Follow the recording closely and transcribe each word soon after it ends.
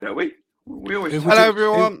We always. Hello,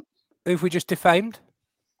 everyone. Who have we just defamed?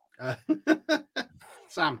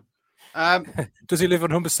 Sam. Does he live on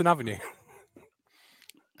Humberston Avenue?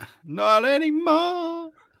 Not anymore.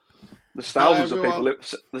 There's thousands of people.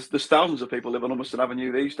 There's thousands of people live on Humberston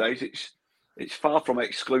Avenue these days. It's far from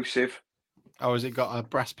exclusive. Oh, has it got a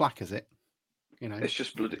brass plaque? Is it? It's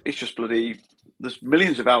just bloody. There's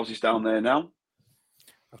millions of houses down there now.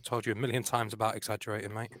 I've told you a million times about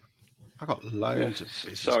exaggerating, mate. I got loads of.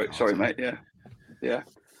 Sorry, mate. Yeah.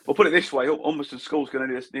 We'll put it this way: Humberston School's going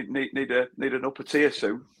to need an upper tier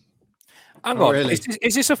soon. Hang on, really?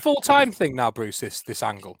 Is this a full-time thing now, Bruce? This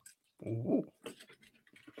angle. Ooh.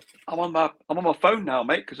 I'm on my phone now,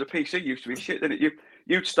 mate, because the PC used to be shit. Didn't it?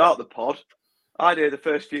 You'd start the pod, I'd hear the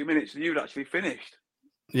first few minutes, and you'd actually finished.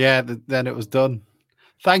 Yeah, then it was done.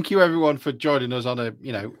 Thank you, everyone, for joining us on a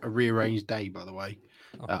rearranged day. By the way,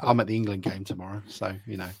 I'm at the England game tomorrow, so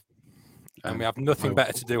and we have nothing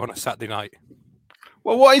better to do on a Saturday night.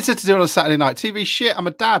 Well, what is there to do on a Saturday night? TV shit. I'm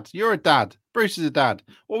a dad. You're a dad. Bruce is a dad.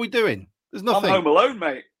 What are we doing? There's nothing. I'm home alone,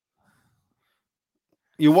 mate.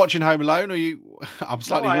 You're watching Home Alone, or you? I'm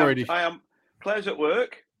slightly worried. I am. Claire's at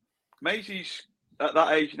work. Maisie's at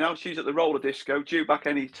that age now. She's at the roller disco, due back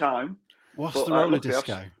any time. What's the roller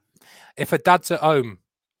disco? If a dad's at home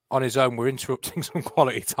on his own, we're interrupting some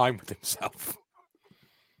quality time with himself.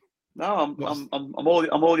 No,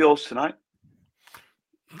 I'm all yours tonight.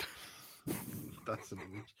 That's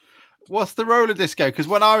what's the roller disco? Because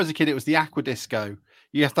when I was a kid, it was the aqua disco.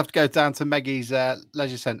 You have to go down to Maggie's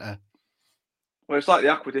leisure centre. Well, it's like the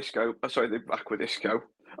aqua disco. Sorry, the aqua disco.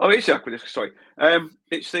 Oh, it's the aqua disco. Sorry,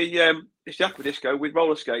 it's the aqua disco with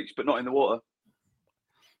roller skates, but not in the water.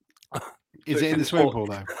 Is it in the swimming pool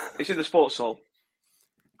though? It's in the sports hall.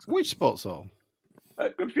 Which sports hall?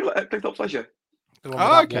 Clifftop Pleasure.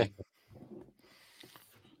 Oh, okay.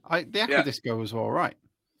 The aqua disco was all right.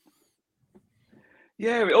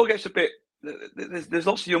 Yeah, it all gets a bit. There's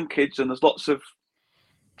lots of young kids and there's lots of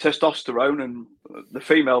testosterone and the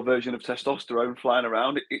female version of testosterone flying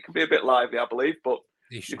around. It can be a bit lively, I believe, but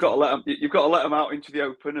you've got to let them out into the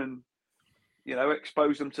open and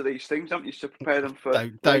expose them to these things, haven't you, to prepare them for.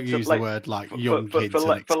 Don't use the word like young kids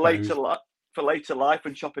for later life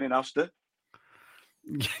and shopping in Asda.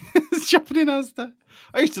 Shopping in Asda.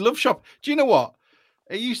 I used to love shop. Do you know what?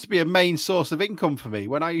 It used to be a main source of income for me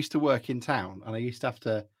when I used to work in town, and I used to have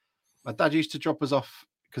to. My dad used to drop us off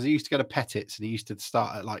because he used to go to Pettit's, and he used to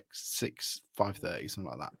start at like 5:30, something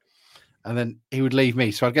like that, and then he would leave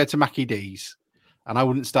me. So I'd go to Mackie D's, and I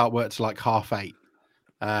wouldn't start work till like 8:30.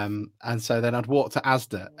 And so then I'd walk to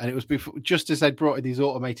Asda, and it was just as they'd brought in these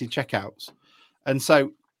automated checkouts, and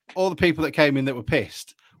so all the people that came in that were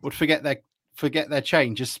pissed would forget their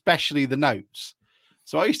change, especially the notes.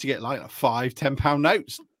 So I used to get like £5-10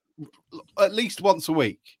 notes at least once a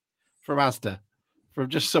week from Asda from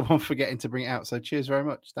just someone forgetting to bring it out. So cheers very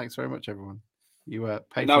much. Thanks very much, everyone. You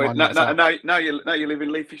paid for my notes out. Now you live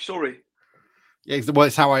in Leafy, Surrey. Yeah, well,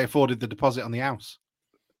 it's how I afforded the deposit on the house.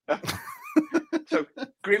 So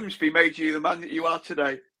Grimsby made you the man that you are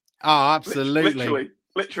today. Oh, absolutely.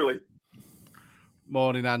 Literally.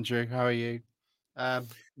 Morning, Andrew. How are you?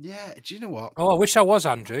 Yeah, do you know what? Oh, I wish I was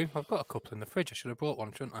Andrew. I've got a couple in the fridge. I should have brought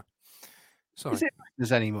one, shouldn't I? Sorry. Is it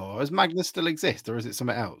Magners anymore? Does Magners still exist, or is it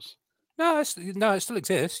something else? No, it still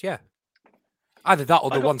exists, yeah. Either that or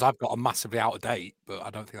the ones I've got are massively out of date, but I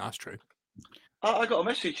don't think that's true. I got a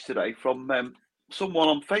message today from someone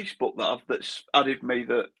on Facebook that's added me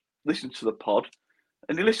that listens to the pod,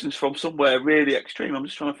 and he listens from somewhere really extreme. I'm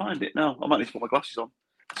just trying to find it now. I might need to put my glasses on,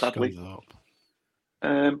 sadly.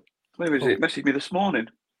 Where is it? It messaged me this morning.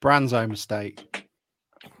 Branzome estate.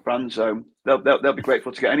 Branzome. They'll be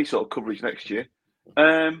grateful to get any sort of coverage next year.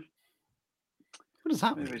 What does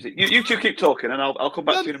that mean? Where is it? You two keep talking, and I'll come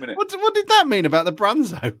back to you in a minute. What did that mean about the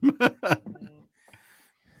Branzome?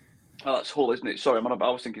 Oh, that's Hull, isn't it? Sorry, I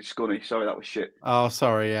was thinking Scunny. Sorry, that was shit. Oh,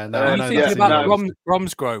 sorry, yeah. Are you thinking about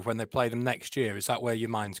Bromsgrove when they play them next year? Is that where your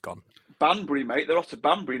mind's gone? Banbury, mate. They're off to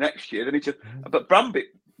Banbury next year. They need to, but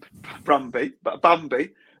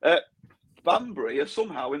Banbury are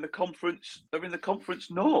somehow in the conference. They're in the Conference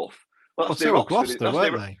North. Well, that's near Oxford. Gloucester,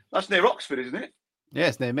 weren't they? That's near Oxford, isn't it? Yeah,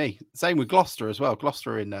 it's near me. Same with Gloucester as well.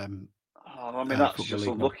 Gloucester in. That's just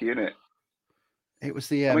unlucky, isn't it? It was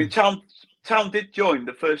the. I mean, Town did join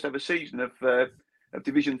the first ever season of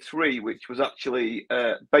Division 3, which was actually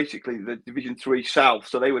basically the Division 3 South.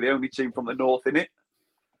 So they were the only team from the North in it.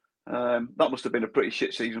 That must have been a pretty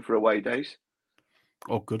shit season for away days.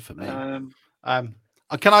 Oh, good for me.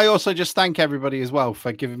 Can I also just thank everybody as well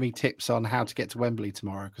for giving me tips on how to get to Wembley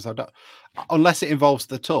tomorrow? Because I don't, unless it involves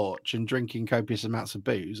the torch and drinking copious amounts of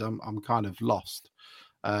booze, I'm kind of lost.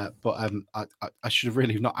 But I should have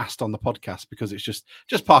really not asked on the podcast because it's just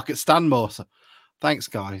park at Stanmore. So thanks,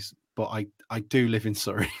 guys. But I do live in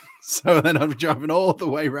Surrey, so then I'm driving all the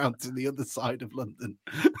way around to the other side of London.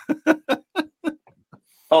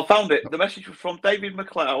 I found it. The message was from David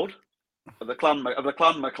McLeod of the clan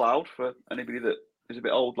McLeod. For anybody that is a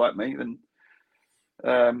bit old like me, then.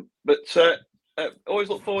 Always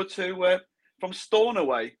look forward to from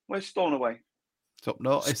Stornoway. Where's Stornoway? It's up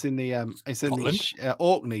north. It's in the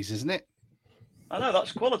Orkneys, isn't it? I know,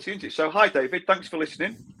 that's quality, isn't it? So hi, David. Thanks for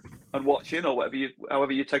listening and watching, or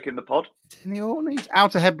however you're taking the pod. It's in the Orkneys,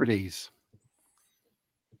 Outer Hebrides.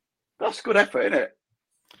 That's good effort, isn't it?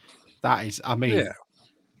 That is. I mean,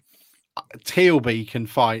 Tealby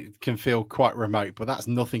can feel quite remote, but that's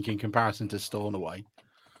nothing in comparison to Stornoway.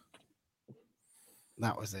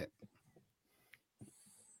 That was it.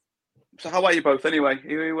 So how are you both anyway?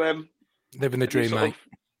 You living the dream, mate.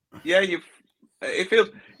 It feels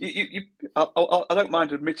you. I don't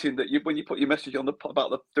mind admitting that when you put your message on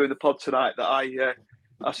about doing the pod tonight, that I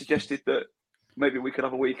suggested that maybe we could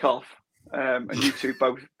have a week off, and you two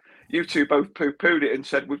both poo-pooed it and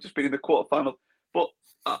said we've just been in the quarterfinal. But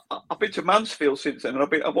I've been to Mansfield since then,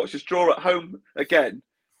 and I've watched us draw at home again.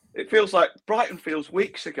 It feels like Brighton feels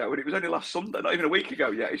weeks ago, and it was only last Sunday, not even a week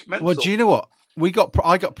ago yet. It's mental. Well, do you know what?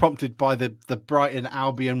 I got prompted by the Brighton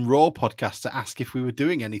Albion Raw podcast to ask if we were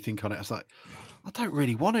doing anything on it. I was like, I don't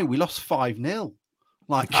really want to. We lost 5-0.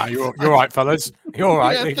 Like, you're all right, fellas. You're all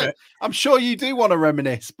right. Yeah, I'm sure you do want to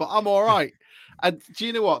reminisce, but I'm all right. And do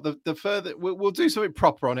you know what? The further we'll do something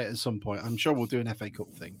proper on it at some point. I'm sure we'll do an FA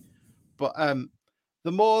Cup thing. But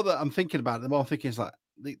the more that I'm thinking about it, the more I'm thinking it's like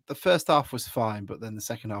the first half was fine, but then the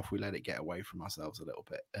second half we let it get away from ourselves a little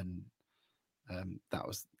bit, and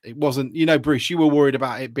it wasn't. You know, Bruce, you were worried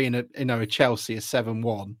about it being a Chelsea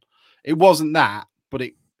 7-1. It wasn't that, but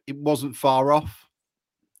it wasn't far off.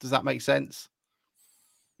 Does that make sense?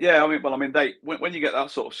 Yeah, they when you get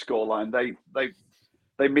that sort of scoreline,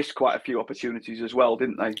 they missed quite a few opportunities as well,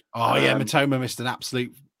 didn't they? Oh yeah, Matoma missed an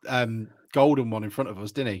absolute golden one in front of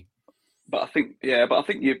us, didn't he? But I think you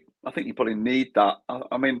probably need that.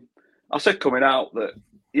 I said coming out that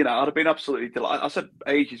I'd have been absolutely delighted. I said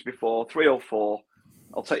ages before 3 or 4.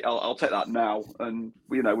 I'll take that now. And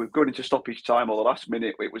we're going into stoppage time, or the last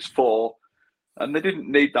minute it was 4, and they didn't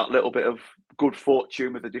need that little bit of good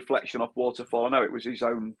fortune with the deflection off Waterfall. I know it was his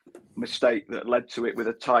own mistake that led to it with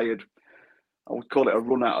a tired. I would call it a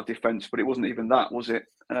run out of defence, but it wasn't even that, was it?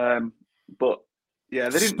 But yeah,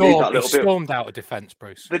 they didn't need that little bit. Stormed out of defence,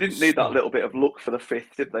 Bruce. They didn't need that little bit of luck for the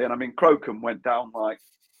 5th, did they? And Crocombe went down like.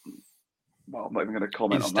 Well, I'm not even going to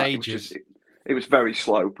comment on stages. That. It was very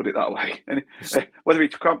slow, put it that way. And whether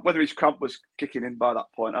his cramp was kicking in by that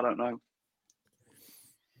point, I don't know.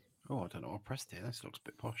 Oh, I don't know. I pressed it. This looks a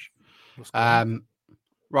bit posh.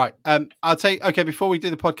 Right. I'll take. Okay, before we do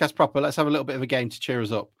the podcast proper, let's have a little bit of a game to cheer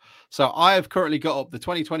us up. So I have currently got up the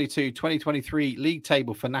 2022-2023 league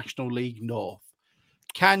table for National League North.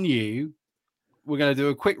 We're going to do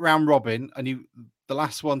a quick round robin, and the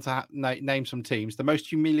last one to name some teams. The most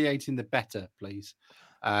humiliating, the better, please.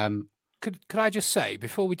 Could I just say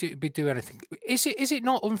before we do anything, is it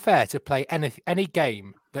not unfair to play any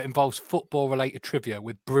game that involves football related trivia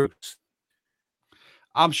with Bruce?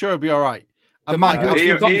 I'm sure it'll be all right.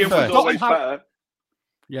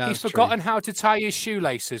 He's forgotten how to tie his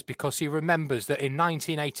shoelaces because he remembers that in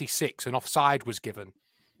 1986 an offside was given.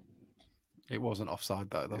 It wasn't offside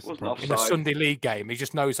though. That's it wasn't offside. In a Sunday league game. He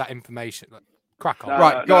just knows that information. Crack on.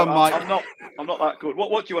 Right, go on, Mike. I'm not that good.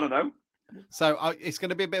 What do you want to know? So it's going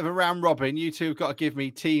to be a bit of a round robin. You two have got to give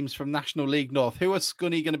me teams from National League North. Who are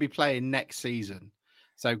Scunny going to be playing next season?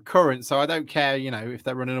 So current. So I don't care, if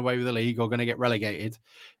they're running away with the league or going to get relegated.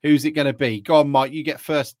 Who's it going to be? Go on, Mike. You get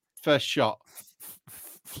first shot.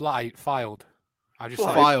 Filed. I just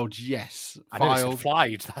filed. Yes. Filed.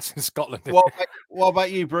 Flied. That's in Scotland. What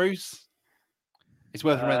about you, Bruce? It's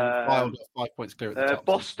worth remembering. Filed 5 points clear at the top.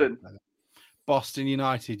 Boston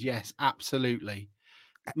United. Yes, absolutely.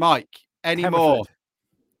 Mike, any more?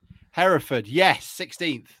 Hereford. Yes,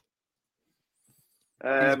 16th.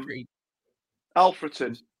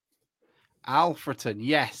 Alfreton.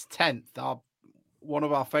 Yes, 10th. One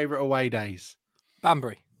of our favourite away days.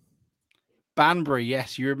 Banbury,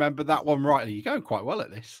 yes, you remember that one rightly. You're going quite well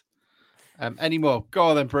at this. Any more? Go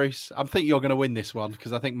on then, Bruce. I think you're going to win this one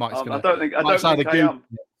because I think Mike's going to. I don't think I am.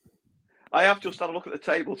 I have just had a look at the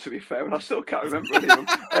table, to be fair, and I still can't remember any of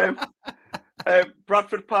them.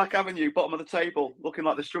 Bradford Park Avenue, bottom of the table, looking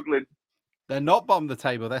like they're struggling. They're not bottom of the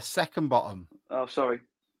table. They're second bottom. Oh, sorry.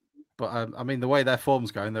 But, the way their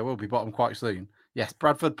form's going, they will be bottom quite soon. Yes,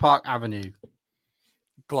 Bradford Park Avenue.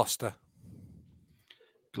 Gloucester.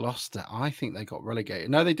 Gloucester. I think they got relegated.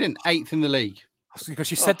 No, they didn't. 8th in the league.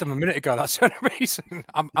 Because you said them a minute ago. That's the only reason.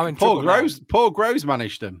 I'm in trouble now. Paul Groves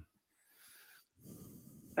managed them.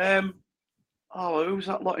 Who's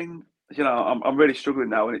that lot in? I'm really struggling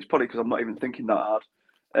now, and it's probably because I'm not even thinking that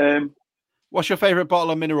hard. What's your favourite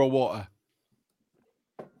bottle of mineral water?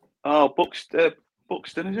 Oh, Buxton,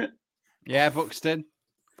 is it? Yeah, Buxton.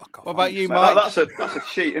 What about you, Mike? Mike? That's a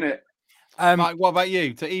cheat, isn't it? Mike, what about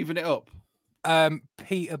you? To even it up.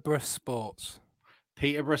 Peterborough Sports.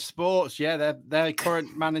 Peterborough Sports, yeah, they're their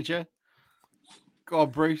current manager. Go on,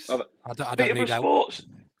 Bruce. I don't need help.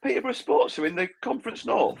 Peterborough Sports are in the Conference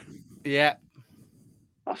North. Yeah.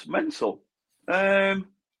 That's mental. They're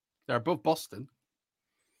above Boston.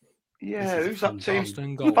 Yeah, who's that team?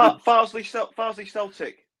 Farsley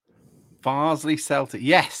Celtic. Farsley Celtic.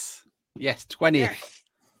 Yes, 20th. Yes.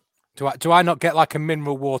 Do I not get like a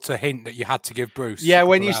mineral water hint that you had to give Bruce? Yeah,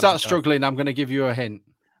 when you start struggling, I'm going to give you a hint.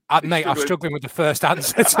 Mate, I'm struggling with the first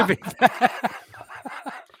answer, to be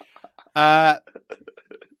fair.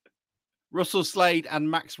 Russell Slade and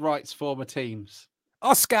Max Wright's former teams.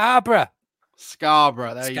 Oh, Scarborough.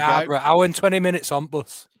 There you go. Hour and 20 minutes on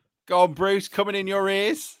bus. Go on, Bruce, coming in your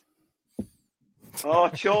ears. Oh,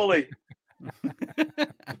 Charlie.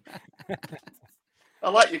 I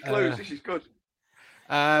like your clues. This is good.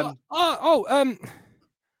 That's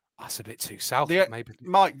a bit too south, maybe.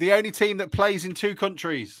 Mike, the only team that plays in 2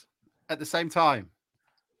 countries at the same time.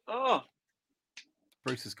 Oh.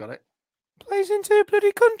 Bruce has got it. Plays in 2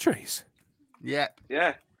 bloody countries? Yep.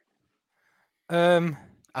 Yeah.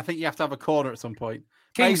 I think you have to have a corner at some point.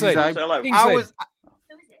 Kings Lynn.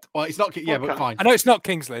 Well, it's not. Yeah, but fine. I know it's not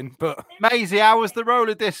Kings Lynn, but Maisie, how was the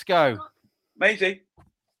roller disco? Maisie,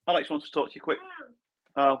 Alex wants to talk to you quick.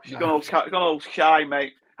 Oh, she's gone all shy,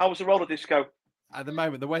 mate. How was the roller disco? At the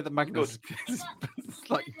moment, the way that Magners is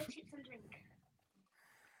like.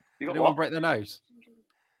 You got anyone break their nose?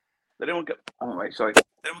 Did anyone get? Oh, wait, sorry. Did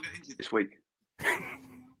anyone get injured this week?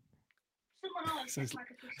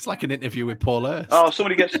 It's like an interview with Paul Hurst. Oh,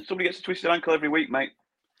 somebody gets a twisted ankle every week, mate.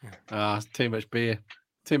 It's too much beer,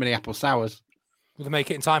 too many apple sours. Will they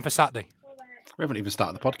make it in time for Saturday? We haven't even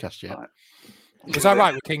started the podcast yet. Right. Was that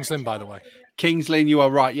right with Kings Lynn, by the way? Kings Lynn, you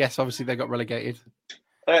are right. Yes, obviously they got relegated.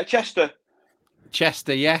 Chester,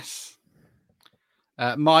 yes.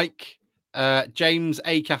 Mike, James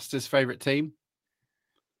Acaster's favourite team.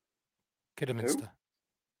 Kidderminster.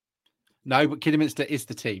 No, but Kidderminster is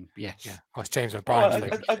the team. Yes. Yeah. Oh, it's James O'Brien's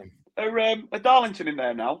favourite team. Are Darlington in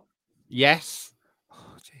there now? Yes.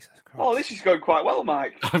 Oh, Jesus Christ. Oh, this is going quite well,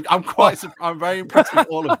 Mike. I'm very impressed with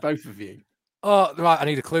all of both of you. Oh, right. I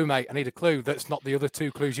need a clue, mate. I need a clue that's not the other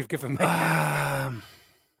 2 clues you've given me.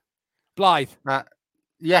 Blythe.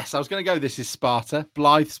 Yes, I was going to go. This is Sparta.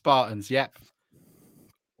 Blythe Spartans. Yep.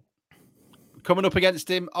 Coming up against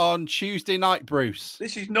him on Tuesday night, Bruce.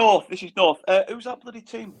 This is North. Who's that bloody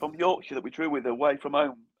team from Yorkshire that we drew with away from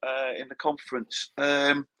home in the conference?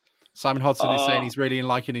 Simon Hodson is saying he's really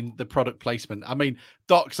liking the product placement. I mean,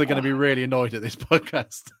 docs are going to be really annoyed at this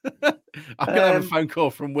podcast. I'm going to have a phone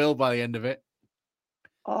call from Will by the end of it.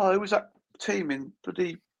 Oh, who was that team in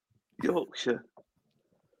bloody Yorkshire?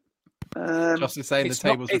 Justin saying the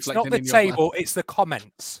table's reflecting. It's not the table, it's the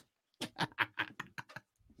comments.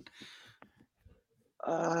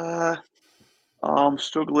 I'm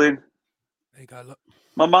struggling. There you go, look.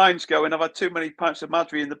 My mind's going. I've had too many pints of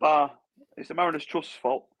Madry in the bar. It's the Mariners Trust's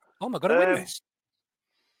fault. Oh my God, I win this.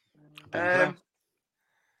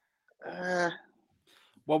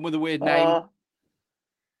 One with a weird name.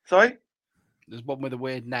 Sorry? There's one with a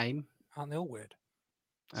weird name. Aren't they all weird?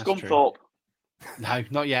 Scunthorpe. No,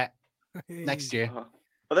 not yet. Next year.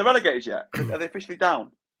 Are they relegated yet? Are they officially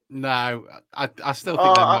down? No, I still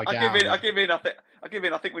think they might get out. I give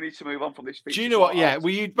in. I think we need to move on from this. Do you know what? Yeah,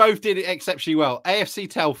 you both did it exceptionally well. AFC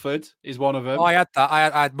Telford is one of them. Oh, I had that.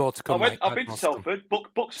 I had more to come. I've been to Telford.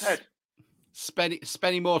 Bucks Head.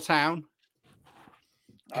 Spennymoor Town.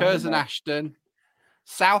 Curzon Ashton.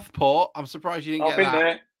 Southport. I'm surprised you didn't get that. I've been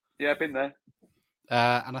there. Yeah, I've been there.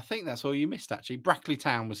 And I think that's all you missed, actually. Brackley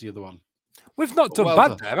Town was the other one. We've not done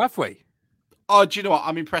bad there, have we? Oh, do you know what?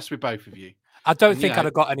 I'm impressed with both of you. I don't think I'd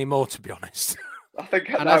have got any more, to be honest. I think.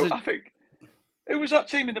 Who was that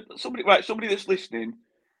team somebody that's listening?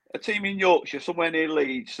 A team in Yorkshire, somewhere near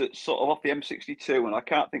Leeds, that's sort of off the M62, and I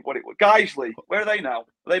can't think what it was. Guiseley, where are they now?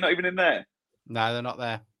 Are they not even in there? No, they're not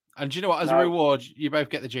there. And do you know what? As a reward, you both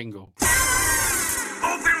get the jingle.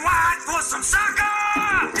 Open wide for some soccer!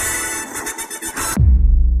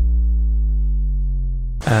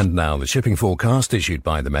 And now the shipping forecast issued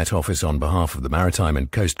by the Met Office on behalf of the Maritime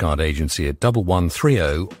and Coast Guard Agency at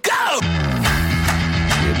 1130. Go!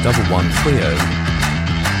 At 1130.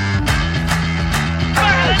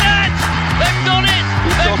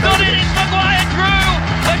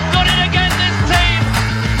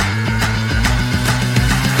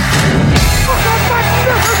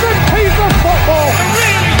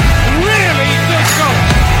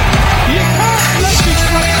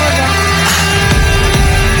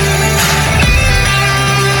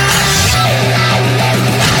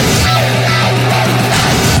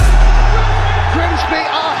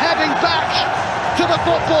 the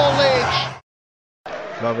Football League.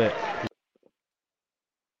 Love it.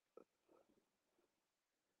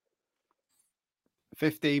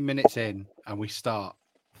 "15 minutes in and we start."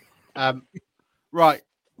 Right.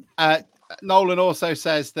 Nolan also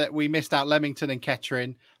says that we missed out Leamington and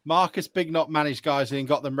Kettering. Marcus Bignot managed Guiseley and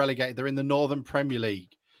got them relegated. They're in the Northern Premier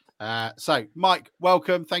League. So, Mike,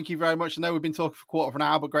 welcome. Thank you very much. I know we've been talking for a quarter of an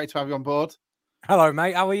hour, but great to have you on board. Hello,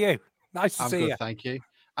 mate. How are you? Nice to I'm see good, you. thank you.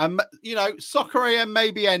 You know, Soccer AM may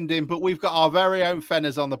be ending, but we've got our very own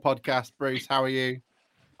Fenners on the podcast. Bruce, how are you?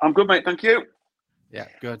 I'm good, mate. Thank you. Yeah,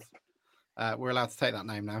 good. We're allowed to take that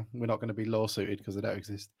name now. We're not going to be lawsuited because they don't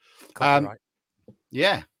exist. Copyright.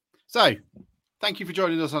 Yeah. So, thank you for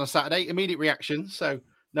joining us on a Saturday. Immediate reaction. So,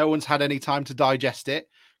 no one's had any time to digest it.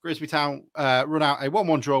 Grimsby Town run out a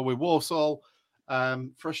 1-1 draw with Walsall.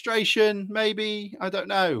 Frustration, maybe. I don't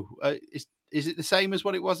know. Is it the same as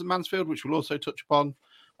what it was at Mansfield, which we'll also touch upon?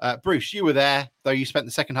 Bruce, you were there, though you spent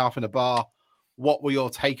the second half in a bar. What were your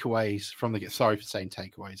takeaways from the game? Sorry for saying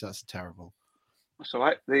takeaways. That's terrible. That's all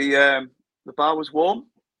right. The bar was warm,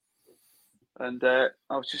 and I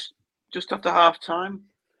was just after half time.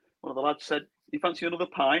 One of the lads said, "You fancy another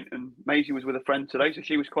pint?" And Maisie was with a friend today, so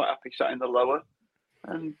she was quite happy sat in the lower.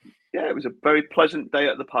 And yeah, it was a very pleasant day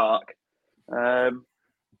at the park. I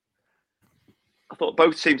thought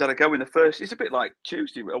both teams had a go in the first. It's a bit like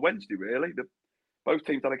Tuesday or Wednesday, really. Both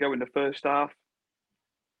teams had a go in the first half.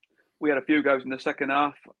 We had a few goes in the second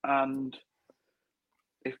half, and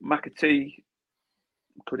if McAtee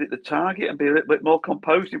could hit the target and be a little bit more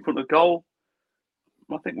composed in front of goal,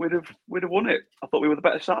 I think we'd have won it. I thought we were the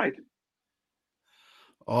better side.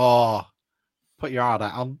 Oh, put your heart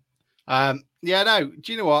out on. Yeah, no.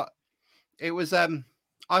 Do you know what? It was.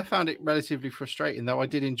 I found it relatively frustrating, though I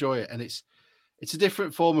did enjoy it, and it's a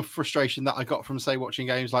different form of frustration that I got from, say, watching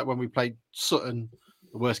games like when we played Sutton,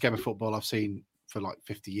 the worst game of football I've seen for like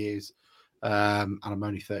 50 years, and I'm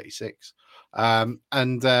only 36. And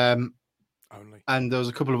there was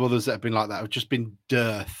a couple of others that have been like that. Have just been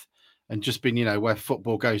dearth and just been, where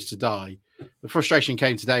football goes to die. The frustration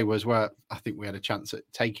came today was where I think we had a chance at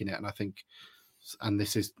taking it, and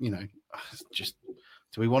this is, just,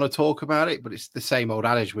 do we want to talk about it? But it's the same old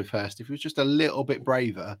adage with Hurst. If it was just a little bit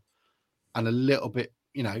braver and a little bit,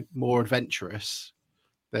 more adventurous,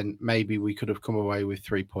 then maybe we could have come away with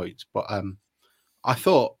 3 points. But I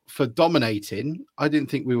thought for dominating, I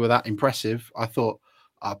didn't think we were that impressive. I thought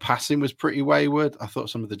our passing was pretty wayward. I thought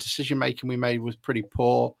some of the decision making we made was pretty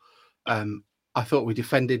poor. I thought we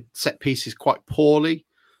defended set pieces quite poorly,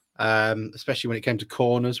 especially when it came to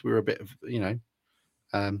corners. We were a bit of,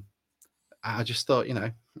 I just thought,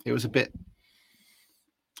 it was a bit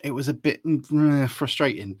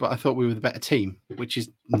frustrating, but I thought we were the better team, which is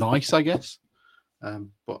nice, I guess.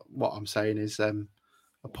 But what I'm saying is a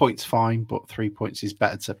point's fine, but 3 points is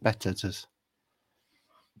better.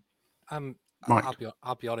 I'll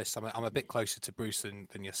be honest. I'm a bit closer to Bruce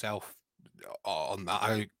than yourself on that.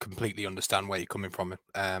 I completely understand where you're coming from.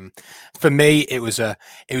 For me, it was a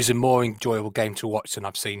more enjoyable game to watch than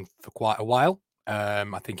I've seen for quite a while.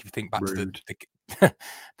 I think if you think back to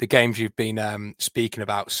the games you've been speaking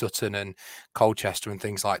about, Sutton and Colchester and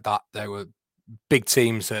things like that, there were big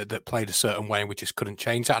teams that played a certain way and we just couldn't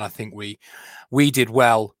change that. And I think we did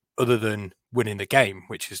well other than winning the game,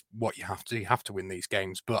 which is what you have to do. You have to win these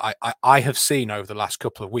games. But I have seen over the last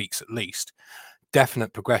couple of weeks, at least,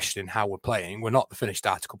 definite progression in how we're playing. We're not the finished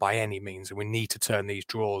article by any means, and we need to turn these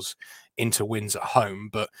draws into wins at home.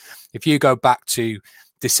 But if you go back to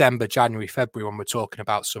December, January, February, when we're talking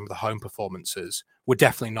about some of the home performances, we're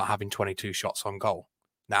definitely not having 22 shots on goal.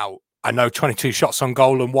 Now, I know 22 shots on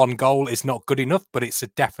goal and 1 goal is not good enough, but it's a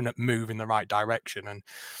definite move in the right direction. And,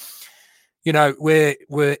 we're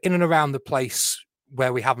in and around the place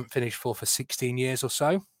where we haven't finished for 16 years or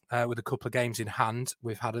so, with a couple of games in hand.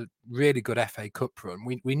 We've had a really good FA Cup run.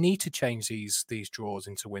 We need to change these draws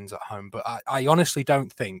into wins at home, but I honestly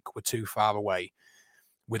don't think we're too far away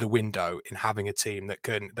with a window in having a team that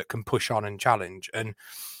can push on and challenge. And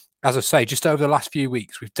as I say, just over the last few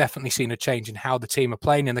weeks, we've definitely seen a change in how the team are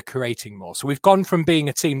playing and they're creating more. So we've gone from being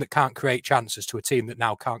a team that can't create chances to a team that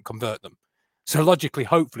now can't convert them. So logically,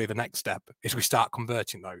 hopefully the next step is we start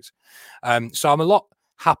converting those. So I'm a lot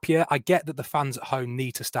happier. I get that the fans at home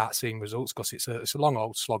need to start seeing results because it's a long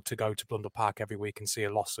old slog to go to Blundell Park every week and see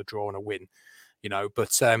a loss, a draw and a win,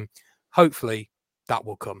 but hopefully that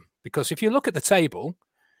will come. Because if you look at the table,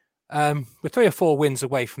 we're 3 or 4 wins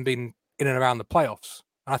away from being in and around the playoffs.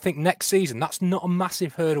 And I think next season, that's not a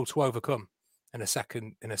massive hurdle to overcome in a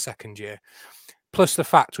second year. Plus the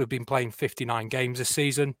fact we've been playing 59 games this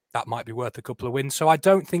season, that might be worth a couple of wins. So I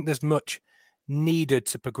don't think there's much needed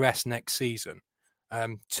to progress next season.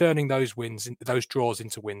 Turning those draws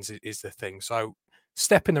into wins is the thing. So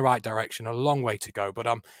step in the right direction, a long way to go, but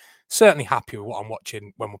I'm certainly happy with what I'm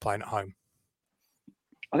watching when we're playing at home.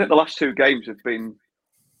 I think the last 2 games have been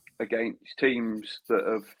against teams that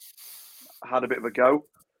have had a bit of a go.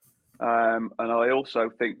 And I also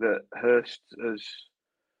think that Hurst has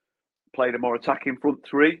played a more attacking front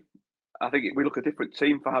 3. I think we look a different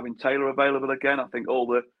team for having Taylor available again. I think all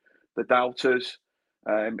the doubters,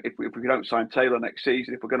 if we don't sign Taylor next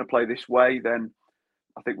season, if we're going to play this way, then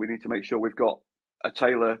I think we need to make sure we've got a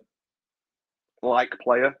Taylor-like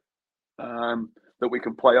player that we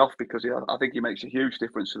can play off, because I think he makes a huge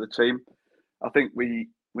difference to the team. I think we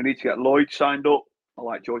need to get Lloyd signed up. I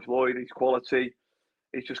like George Lloyd, his quality.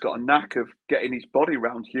 He's just got a knack of getting his body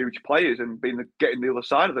around huge players and getting the other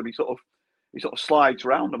side of them. He sort of slides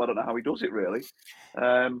around them. I don't know how he does it really,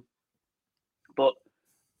 but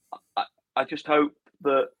I just hope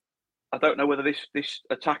that, I don't know whether this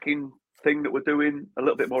attacking thing that we're doing, a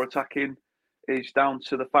little bit more attacking, is down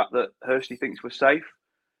to the fact that Hursty thinks we're safe.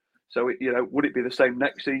 So would it be the same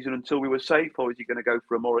next season until we were safe, or is he going to go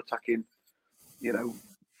for a more attacking,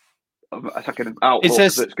 attacking outlook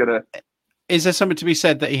that's going to? Is there something to be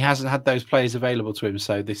said that he hasn't had those players available to him,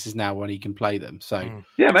 so this is now when he can play them? So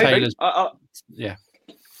yeah, maybe. Yeah.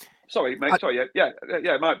 Sorry, mate. Sorry. Yeah,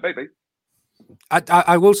 maybe.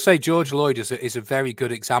 I will say George Lloyd is a very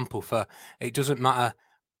good example for, it doesn't matter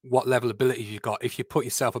what level of ability you've got. If you put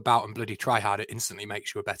yourself about and bloody try hard, it instantly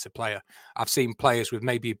makes you a better player. I've seen players with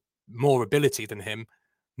maybe more ability than him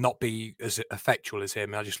not be as effectual as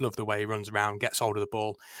him. I just love the way he runs around, gets hold of the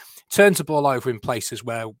ball, turns the ball over in places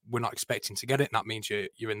where we're not expecting to get it. And that means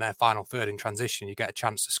you're in their final third in transition. You get a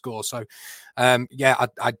chance to score. So,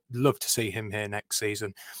 I'd love to see him here next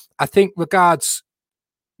season. I think with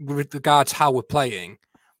regards how we're playing,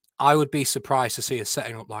 I would be surprised to see us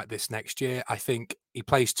setting up like this next year. I think he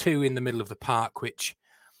plays 2 in the middle of the park, which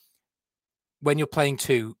when you're playing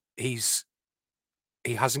 2,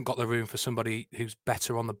 he hasn't got the room for somebody who's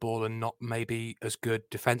better on the ball and not maybe as good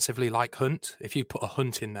defensively like Hunt. If you put a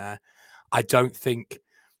Hunt in there, I don't think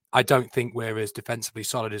we're as defensively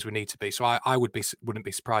solid as we need to be. So I wouldn't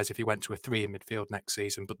be surprised if he went to a 3 in midfield next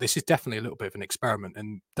season. But this is definitely a little bit of an experiment,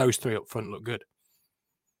 and those 3 up front look good.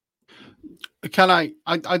 Can I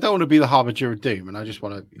don't want to be the harbinger of doom, and I just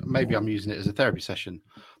want to, maybe I'm using it as a therapy session.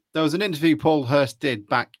 There was an interview Paul Hurst did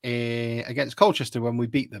back against Colchester when we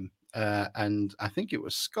beat them. And I think it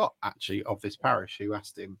was Scott actually of this parish who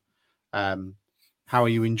asked him, how are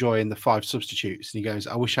you enjoying the 5 substitutes? And he goes,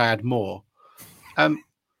 I wish I had more.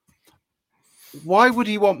 Why would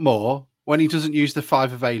he want more when he doesn't use the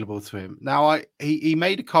 5 available to him? Now, he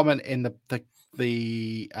made a comment in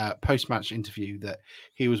the post-match interview that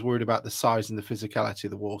he was worried about the size and the physicality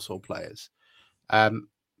of the Walsall players.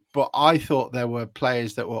 But I thought there were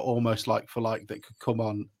players that were almost like for like that could come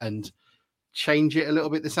on and change it a little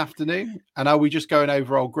bit this afternoon. And are we just going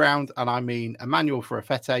over old ground? And I mean a manual for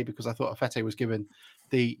Afete, because I thought Afete was given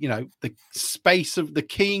the space of the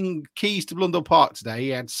keys to Blundell Park today. He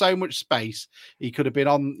had so much space. He could have been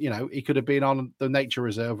on, the nature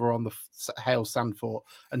reserve or on the Hale Sandfort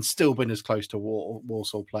and still been as close to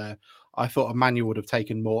Walsall player. I thought Emmanuel would have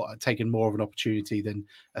taken more of an opportunity than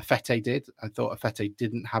Afete did. I thought Afete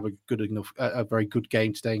didn't have a very good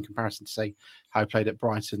game today in comparison to, say, how he played at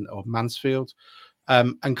Brighton or Mansfield.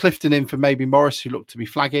 And Clifton in for maybe Morris, who looked to be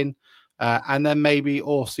flagging. And then maybe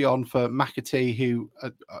Orsi on for McAtee, who,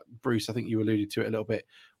 Bruce, I think you alluded to it a little bit,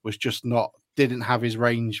 was just didn't have his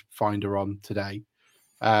range finder on today.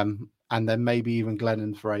 And then maybe even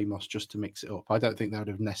Glennon for Amos just to mix it up. I don't think that would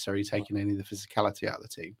have necessarily taken any of the physicality out of the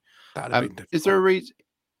team. Is there a reason?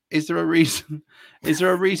 Is there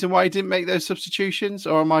a reason why he didn't make those substitutions,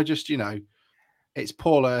 or am I just, it's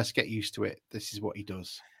Paul Hurst, get used to it. This is what he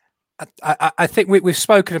does. I think we've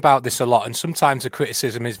spoken about this a lot, and sometimes the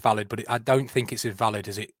criticism is valid, but I don't think it's as valid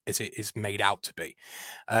as it is made out to be.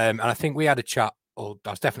 And I think we had a chat, or I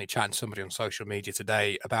was definitely chatting to somebody on social media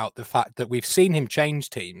today about the fact that we've seen him change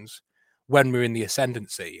teams when we're in the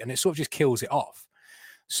ascendancy, and it sort of just kills it off.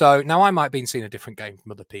 So now I might have been seeing a different game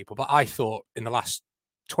from other people, but I thought in the last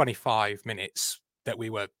 25 minutes that we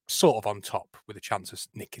were sort of on top with a chance of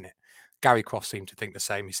nicking it. Gary Cross seemed to think the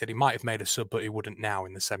same. He said he might have made a sub, but he wouldn't now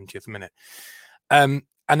in the 70th minute. And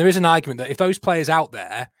there is an argument that if those players out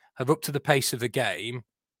there have up to the pace of the game,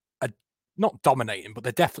 are not dominating, but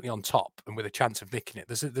they're definitely on top and with a chance of nicking it,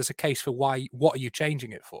 there's a case for what are you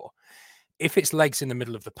changing it for? If it's legs in the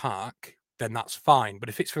middle of the park, then that's fine. But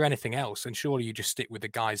if it's for anything else, then surely you just stick with the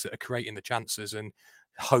guys that are creating the chances and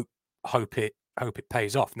hope it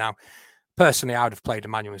pays off. Now, Personally, I would have played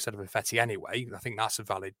Emmanuel instead of Affetti anyway. I think that's a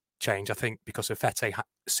valid change. I think because Affetti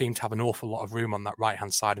seemed to have an awful lot of room on that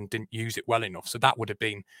right-hand side and didn't use it well enough. So that would have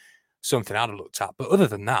been something I'd have looked at. But other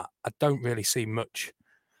than that, I don't really see much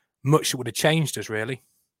that would have changed us, really.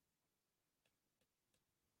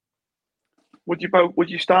 Would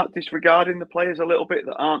you start disregarding the players a little bit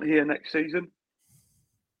that aren't here next season?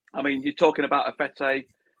 I mean, you're talking about Affetti,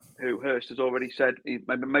 who Hurst has already said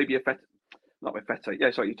maybe Affetti, not Affetti.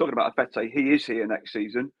 Yeah, sorry, you're talking about Affetti. He is here next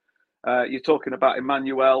season. You're talking about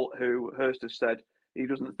Emmanuel, who Hurst has said he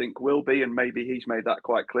doesn't think will be, and maybe he's made that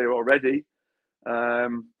quite clear already.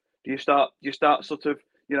 Do you start sort of,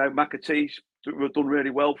 McAtee's done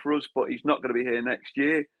really well for us, but he's not going to be here next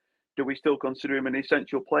year. Do we still consider him an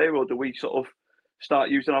essential player, or do we sort of start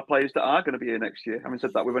using our players that are going to be here next year? Having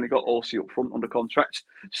said that, we've only got Orsi up front under contract,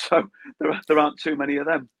 so there aren't too many of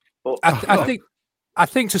them. But I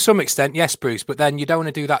think to some extent, yes, Bruce. But then you don't want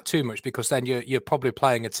to do that too much, because then you're probably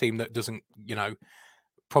playing a team that doesn't,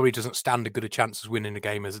 probably doesn't stand as good a chance as winning a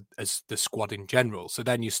game as the squad in general. So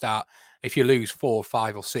then you start, if you lose 4,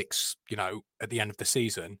 5, or 6, at the end of the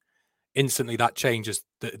season, instantly that changes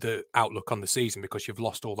the outlook on the season, because you've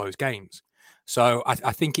lost all those games. So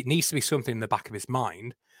I think it needs to be something in the back of his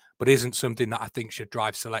mind, but isn't something that I think should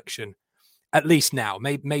drive selection, at least now,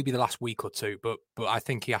 maybe the last week or two. But I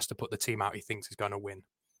think he has to put the team out he thinks is going to win.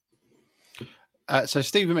 So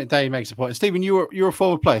Stephen McDay makes a point. Stephen, you're a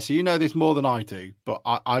forward player, so you know this more than I do, but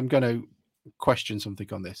I'm going to question something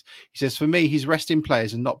on this. He says, for me, he's resting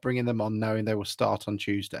players and not bringing them on knowing they will start on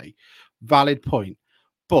Tuesday. Valid point.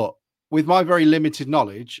 But with my very limited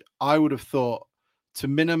knowledge, I would have thought to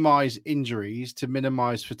minimise injuries, to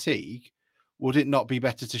minimise fatigue, would it not be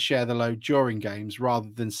better to share the load during games rather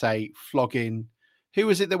than, say, flogging? Who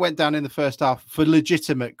was it that went down in the first half for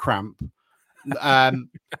legitimate cramp?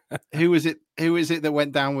 Who was it that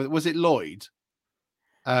went down with? Was it Lloyd?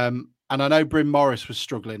 And I know Bryn Morris was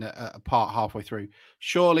struggling at a part halfway through.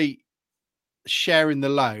 Surely sharing the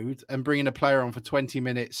load and bringing a player on for 20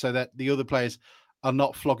 minutes so that the other players are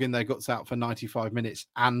not flogging their guts out for 95 minutes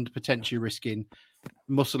and potentially risking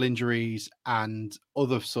muscle injuries and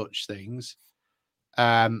other such things.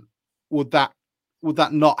 Would that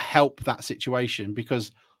not help that situation?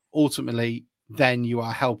 Because ultimately then you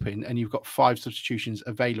are helping and you've got 5 substitutions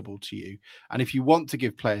available to you. And if you want to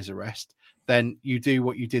give players a rest, then you do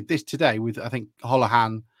what you did today with, I think,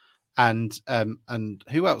 Holohan and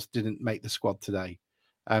who else didn't make the squad today?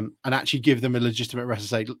 And actually give them a legitimate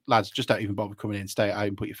rest and say, lads, just don't even bother coming in, stay at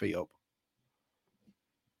home, put your feet up.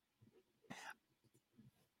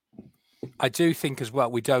 I do think as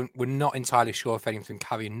well, we're not entirely sure if anything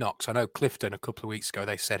carrying Knox. I know Clifton a couple of weeks ago,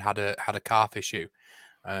 they said had a calf issue.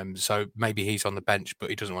 So maybe he's on the bench, but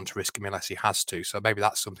he doesn't want to risk him unless he has to. So maybe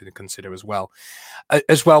that's something to consider as well.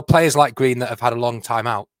 Players like Green that have had a long time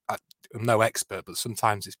out. I'm no expert, but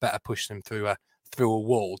sometimes it's better pushing them through a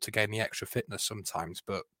wall to gain the extra fitness sometimes.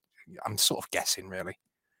 But I'm sort of guessing, really.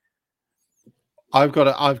 I've got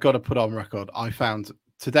to put on record. I found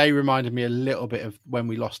today reminded me a little bit of when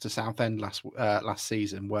we lost to Southend last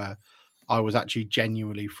season, where I was actually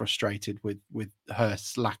genuinely frustrated with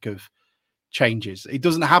Hurst's lack of changes. It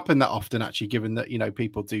doesn't happen that often, actually, given that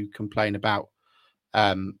people do complain about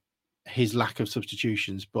his lack of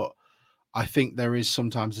substitutions, but I think there is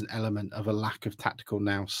sometimes an element of a lack of tactical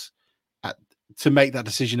nous to make that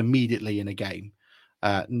decision immediately in a game,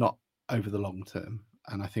 not over the long term.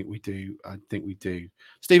 And I think we do.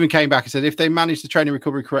 Stephen came back and said, if they manage the training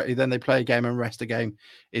recovery correctly, then they play a game and rest a game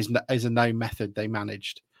is a no method they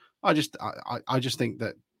managed. I just think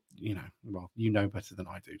that, you know better than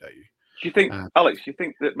I do, don't you? Do you think, Alex, do you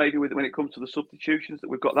think that maybe when it comes to the substitutions that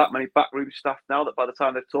we've got that many backroom staff now that by the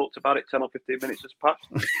time they've talked about it, 10 or 15 minutes has passed?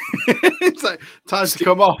 It's like time to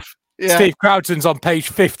come off. Yeah. Steve Crowton's on page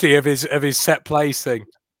 50 of his set plays thing.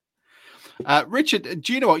 Richard,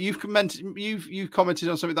 do you know what you've commented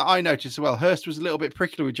on something that I noticed as well? Hurst was a little bit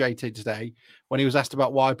prickly with JT today when he was asked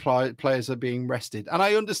about why players are being rested, and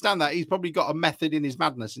I understand that he's probably got a method in his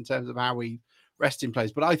madness in terms of how he resting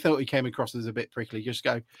players. But I thought he came across as a bit prickly. Just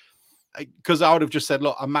go, because I would have just said,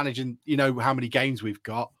 look, I'm managing. You know how many games we've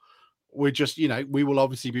got. We're just, we will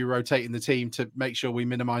obviously be rotating the team to make sure we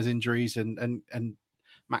minimise injuries and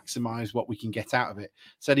maximise what we can get out of it.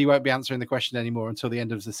 Said he won't be answering the question anymore until the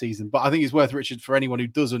end of the season. But I think it's worth, Richard, for anyone who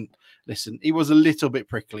doesn't listen, he was a little bit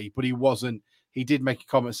prickly, but he wasn't. He did make a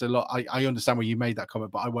comment, so look, I understand why you made that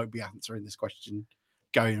comment, but I won't be answering this question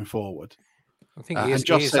going forward. I think he is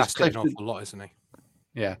asked it an awful lot, isn't he?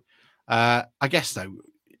 Yeah. I guess, though,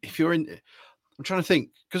 if you're in... I'm trying to think,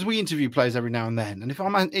 because we interview players every now and then, and if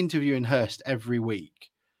I'm interviewing Hurst every week,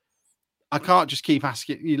 I can't just keep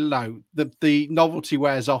asking. The novelty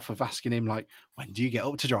wears off of asking him like, when do you get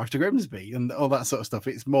up to drive to Grimsby and all that sort of stuff.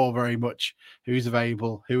 It's more very much who's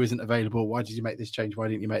available, who isn't available. Why did you make this change? Why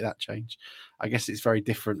didn't you make that change? I guess it's very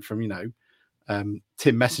different from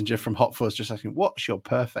Tim Messenger from Hot Fuzz just asking, what's your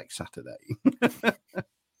perfect Saturday?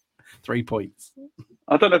 3 points.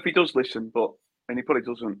 I don't know if he does listen, and he probably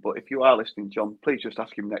doesn't. But if you are listening, John, please just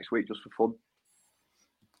ask him next week, just for fun.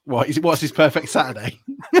 What's his perfect Saturday?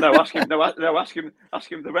 No, ask him. No, ask him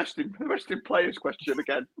the resting players question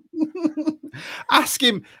again. Ask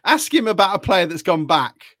him about a player that's gone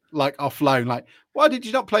back, like off loan. Like, why did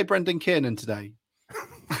you not play Brendan Kiernan today?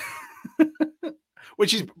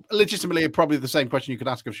 Which is legitimately probably the same question you could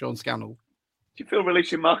ask of Sean Scannell. Do you feel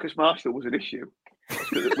releasing Marcus Marshall was an issue?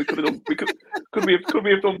 We could we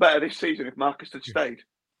have done better this season if Marcus had stayed?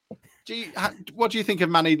 What do you think of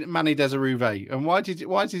Manny Desarouve, and why did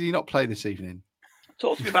he not play this evening?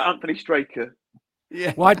 Talk to me about Anthony Straker.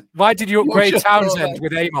 Yeah. Why did you upgrade Townsend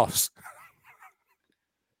with Amos?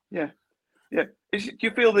 Yeah. Do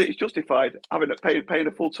you feel that it's justified paying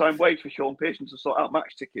a full-time wage for Sean Pearson to sort out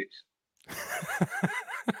match tickets?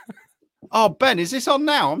 Oh, Ben, is this on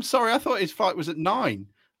now? I'm sorry, I thought his fight was at 9.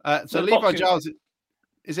 So Levi Giles,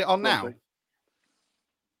 is it on now?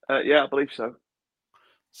 Yeah, I believe so.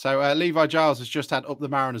 So Levi Giles has just had Up the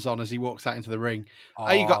Mariners on as he walks out into the ring.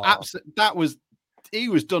 He got he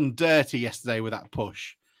was done dirty yesterday with that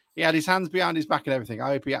push. He had his hands behind his back and everything. I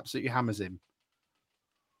hope he absolutely hammers him.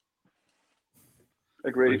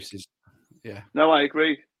 Agreed. Yeah. No, I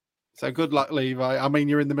agree. So good luck, Levi. I mean,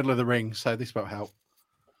 you're in the middle of the ring, so this won't help.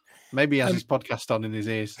 Maybe he has his podcast on in his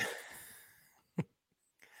ears.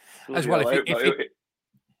 As well,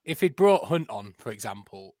 if he'd brought Hunt on, for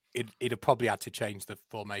example, he'd have probably had to change the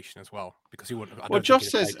formation as well because he wouldn't have. Well, Josh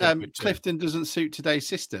says Clifton doesn't suit today's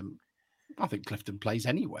system. I think Clifton plays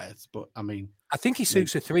anywhere, but I mean, I think he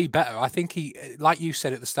suits a 3 better. I think he, like you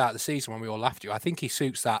said at the start of the season when we all laughed at you, I think he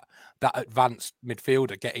suits that advanced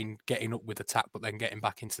midfielder getting up with attack, but then getting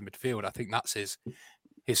back into the midfield. I think that's his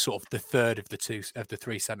sort of the third of the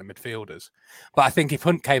 3 centre midfielders. But I think if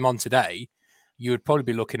Hunt came on today, you would probably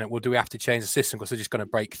be looking at, well, do we have to change the system because they're just going to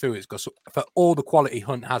break through it? Because for all the quality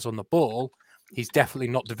Hunt has on the ball, he's definitely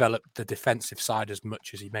not developed the defensive side as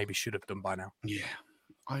much as he maybe should have done by now. Yeah.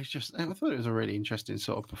 I thought it was a really interesting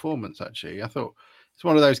sort of performance, actually. I thought it's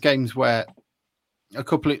one of those games where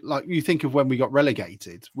like you think of when we got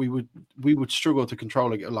relegated, we would struggle to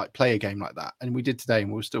control it, like play a game like that. And we did today,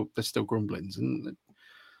 and there's still grumblings. And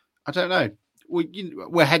I don't know.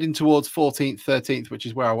 We're heading towards 14th, 13th, which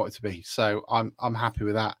is where I want it to be. So I'm happy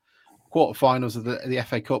with that. Quarterfinals of the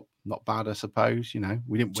FA Cup, not bad, I suppose.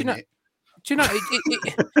 We didn't win it. Do you know,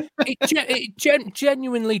 it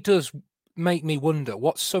genuinely does make me wonder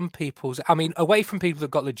what some people's, I mean, away from people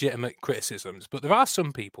that got legitimate criticisms, but there are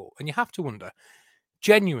some people, and you have to wonder,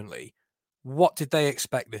 genuinely, what did they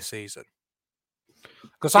expect this season?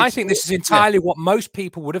 Because I think this is entirely what most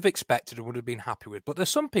people would have expected and would have been happy with. But there's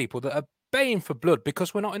some people that are baying for blood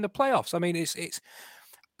because we're not in the playoffs. I mean, it's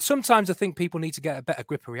sometimes I think people need to get a better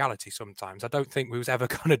grip of reality sometimes. I don't think we was ever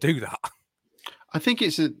going to do that.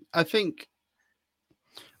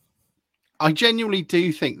 I genuinely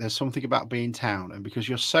do think there's something about being town, and because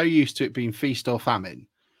you're so used to it being feast or famine,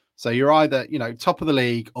 so you're either, top of the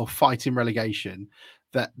league or fighting relegation,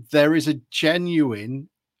 that there is a genuine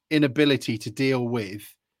inability to deal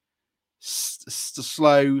with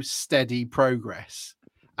slow, steady progress.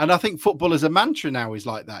 And I think football as a mantra now is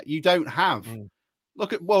like that. You don't have.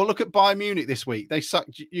 Look at Bayern Munich this week. They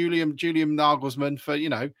sucked Julian Nagelsmann for,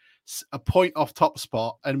 a point off top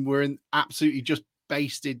spot, and we're in absolutely just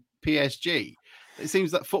basted PSG. It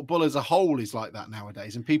seems that football as a whole is like that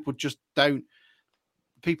nowadays, and people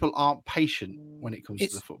aren't patient when it comes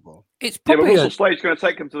to the football. It's probably but Russell Slade's going to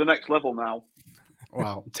take them to the next level now.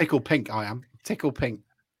 Well, tickle pink, I am. Tickle pink.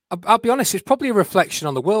 I'll be honest, it's probably a reflection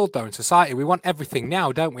on the world, though, in society. We want everything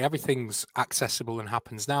now, don't we? Everything's accessible and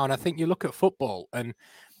happens now. And I think you look at football, and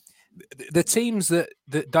the teams that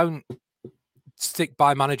don't stick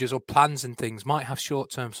by managers or plans and things might have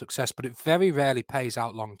short-term success, but it very rarely pays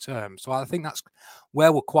out long-term. So I think that's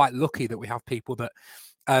where we're quite lucky that we have people that,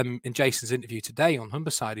 in Jason's interview today on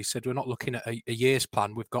Humberside, he said, we're not looking at a year's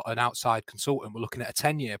plan. We've got an outside consultant. We're looking at a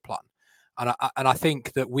 10-year plan. And I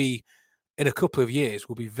think that we, in a couple of years,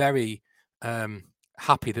 will be very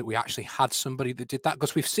happy that we actually had somebody that did that,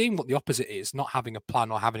 because we've seen what the opposite is, not having a plan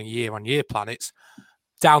or having a year-on-year plan. It's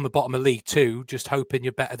down the bottom of League Two, just hoping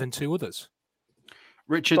you're better than 2 others.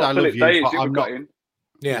 Richard, I love you, but I'm not.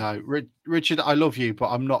 Yeah, Richard, I love you, but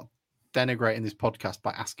I'm not denigrating this podcast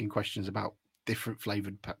by asking questions about different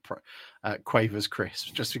flavoured Quavers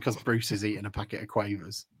crisps just because Bruce is eating a packet of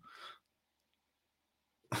Quavers.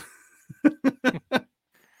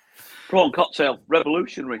 Prawn cocktail,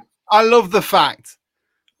 revolutionary. I love the fact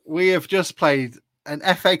we have just played an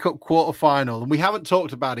FA Cup quarter-final and we haven't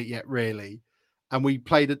talked about it yet, really. And we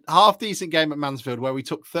played a half-decent game at Mansfield where we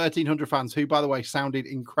took 1,300 fans, who, by the way, sounded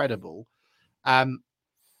incredible. And,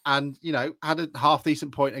 you know, had a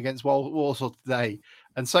half-decent point against Walsall today.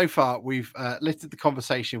 And so far, we've lifted the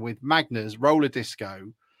conversation with Magners, Roller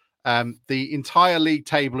Disco, the entire league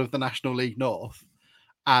table of the National League North,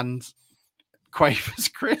 and Quavers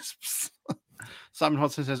crisps. Simon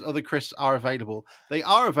Hodson says other crisps are available. They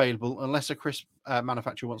are available unless a crisp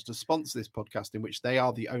manufacturer wants to sponsor this podcast, in which they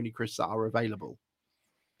are the only crisps that are available.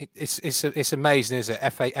 It's amazing, isn't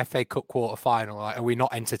it? FA Cup quarter final. Like, are we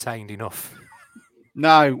not entertained enough?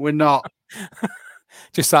 No, we're not.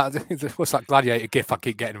 Just that. What's that gladiator gif I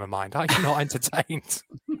keep getting in my mind? Are you not entertained?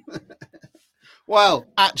 Well,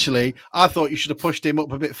 actually, I thought you should have pushed him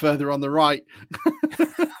up a bit further on the right.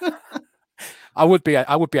 I would be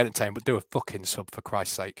entertained, but do a fucking sub for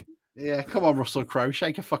Christ's sake. Yeah, come on, Russell Crowe,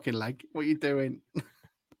 shake a fucking leg. What are you doing?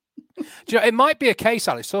 Do you know, it might be a case,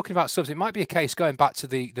 Alex, talking about subs, it might be a case going back to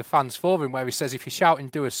the fans forum where he says, if you're shouting,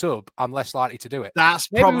 do a sub, I'm less likely to do it. That's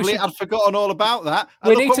probably, I'd forgotten all about that.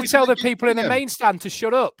 We need to tell the people in the main stand to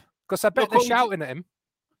shut up, because I bet they're shouting at him.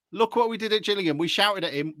 Look what we did at Gillingham. We shouted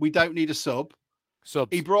at him, we don't need a sub.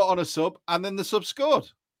 Subs. He brought on a sub, and then the sub scored.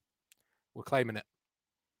 We're claiming it.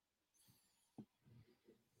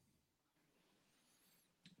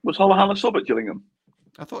 Was Holohan a sub at Gillingham?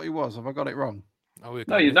 I thought he was. Have I got it wrong? Oh,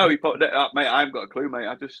 no, you know he put it up, mate. I haven't got a clue, mate.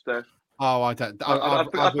 I just. Oh, I don't. I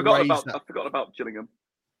forgot about Gillingham.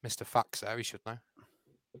 Mr. Fax there, he should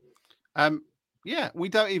know. Yeah, we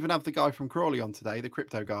don't even have the guy from Crawley on today, the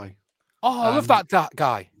crypto guy. Oh, I love that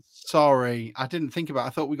guy. Sorry, I didn't think about it. I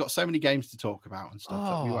thought we got so many games to talk about and stuff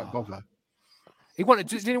that we won't bother.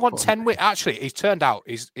 Didn't he want 10 wins? Actually, he's turned out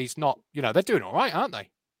he's not, you know, they're doing all right, aren't they?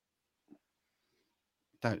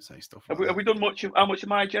 Don't say stuff. Have we done much? How much of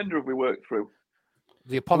my agenda have we worked through?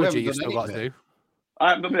 The apology you've still got to do.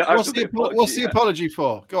 What's the apology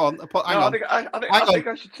for? Go on. Hang on. I think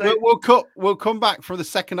I should say we'll come back for the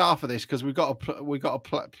second half of this because we've got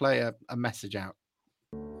to play a message out.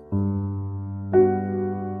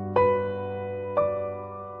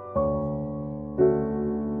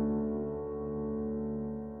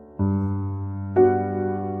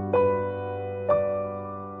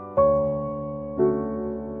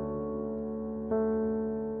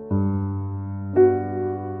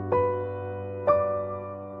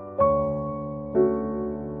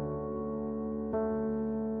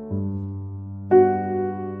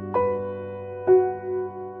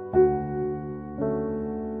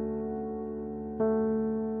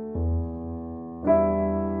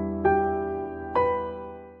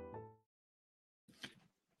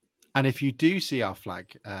 And if you do see our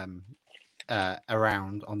flag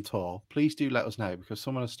around on tour, please do let us know because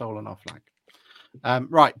someone has stolen our flag.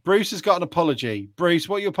 Right, Bruce has got an apology. Bruce,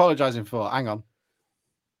 what are you apologising for? Hang on.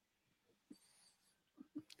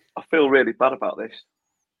 I feel really bad about this.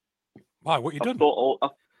 Why? What you done?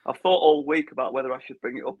 I've thought all week about whether I should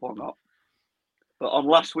bring it up or not. But on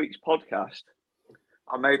last week's podcast,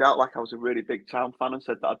 I made out like I was a really big Town fan and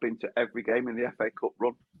said that I'd been to every game in the FA Cup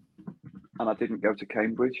run. And I didn't go to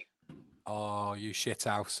Cambridge. Oh, you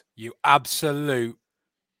shithouse. You absolute.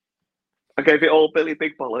 I gave it all Billy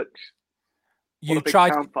Big Bollocks. You what a big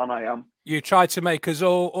Town fan I am. You tried to make us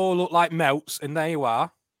all look like melts, and there you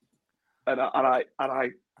are. And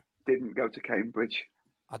I didn't go to Cambridge.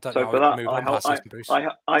 I don't know. For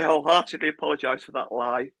that, I wholeheartedly apologise for that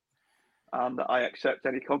lie, and I accept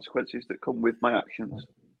any consequences that come with my actions.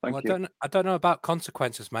 Thank you. I don't know about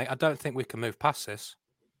consequences, mate. I don't think we can move past this.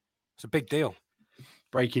 It's a big deal.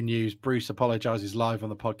 Breaking news: Bruce apologises live on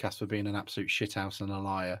the podcast for being an absolute shithouse and a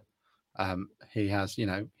liar. He has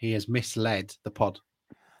misled the pod.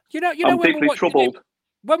 I'm deeply troubled.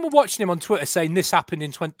 When we're watching him on Twitter saying this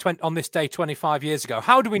happened on this day 25 years ago,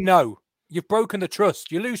 how do we know? You've broken the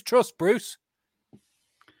trust. You lose trust, Bruce.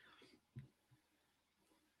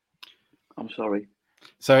 I'm sorry.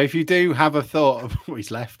 So if you do have a thought of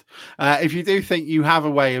he's left, if you do think you have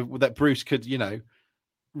a way that Bruce could,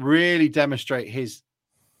 really demonstrate his,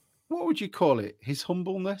 what would you call it? His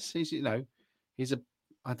humbleness. He's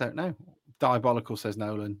I don't know. Diabolical, says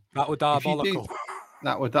Nolan. That were diabolical.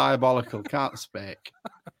 That were diabolical. Can't speak.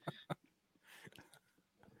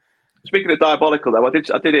 Speaking of diabolical, though, I did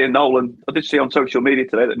hear Nolan. I did see on social media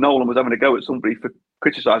today that Nolan was having a go at somebody for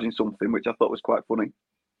criticising something, which I thought was quite funny.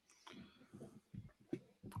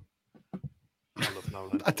 I love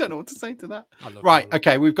Nolan. I don't know what to say to that. Right, Nolan.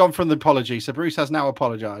 Okay, we've gone from the apology. So Bruce has now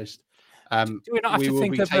apologised. Do we not have to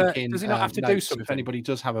think of does he not have to do something? If anybody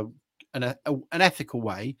does have an ethical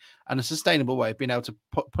way and a sustainable way of being able to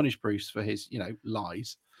punish Bruce for his,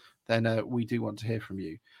 lies, then we do want to hear from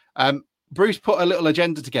you. Bruce put a little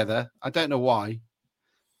agenda together. I don't know why.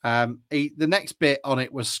 The next bit on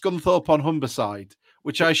it was Scunthorpe on Humberside,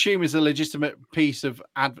 which I assume is a legitimate piece of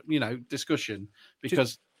discussion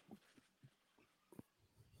because.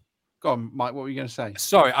 Go on, Mike. What were you going to say?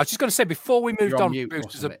 Sorry, I was just going to say before we moved on. Mute,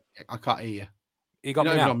 I can't hear you. You got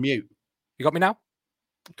me now. On mute. You got me now.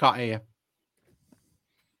 Can't hear you.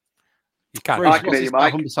 You can. I can hear you,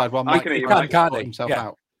 Mike. Humberside one. I can hear you, Mike. Can't he?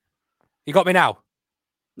 Out. You got me now.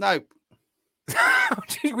 No.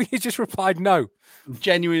 You just replied no. I'm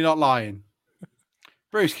genuinely not lying.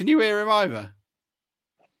 Bruce, can you hear him either?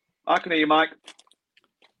 I can hear you, Mike.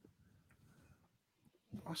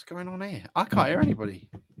 What's going on here? I can't hear anybody.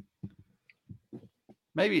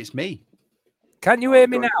 Maybe it's me. Can you hear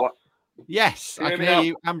me now? Yes, I can hear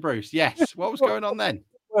you and Bruce. Yes. What was going on then?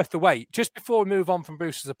 Worth the wait. Just before we move on from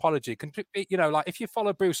Bruce's apology, if you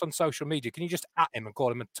follow Bruce on social media, can you just at him and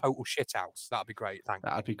call him a total shithouse? That'd be great. Thanks.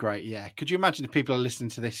 That'd be great. Yeah. Could you imagine if people are listening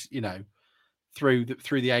to this, through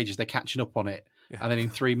the ages, they're catching up on it, and then in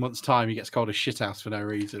 3 months' time, he gets called a shithouse for no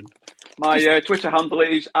reason. My Twitter handle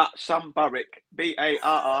is @Sam Barrick,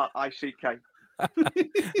 BARRICK.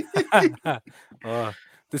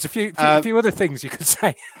 There's a few other things you could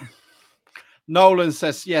say. Nolan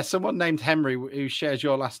says, someone named Henry who shares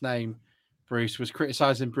your last name, Bruce, was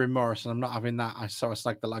criticising Bryn Morris, and I'm not having that. I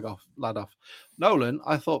slagged the lad off. Nolan,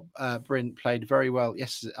 I thought Bryn played very well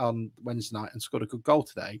yesterday on Wednesday night and scored a good goal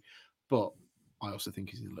today, but I also think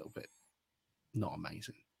he's a little bit not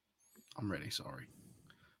amazing. I'm really sorry.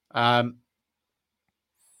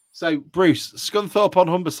 So, Bruce, Scunthorpe on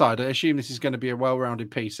Humberside. I assume this is going to be a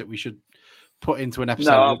well-rounded piece that we should put into an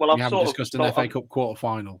episode. No, well, we haven't discussed an FA Cup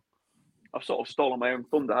quarter-final. I've sort of stolen my own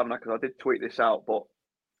thunder, haven't I? Because I did tweet this out, but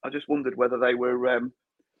I just wondered whether they were.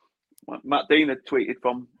 Matt Dean had tweeted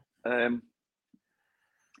from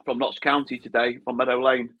Notts County today, from Meadow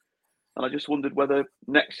Lane, and I just wondered whether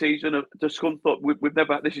next season does Scunthorpe. We've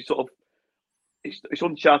never. This is sort of it's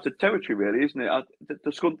uncharted territory, really, isn't it?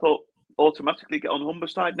 Does Scunthorpe automatically get on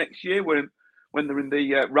Humberside next year when they're in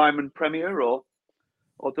the Ryman Premier, or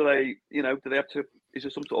do they? Do they have to? Is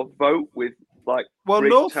there some sort of vote with like? Well,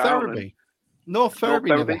 North Ferriby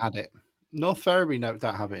never had it. North Ferriby don't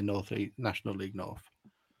have it in National League North.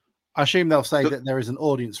 I assume they'll say that there is an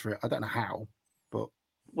audience for it. I don't know how, but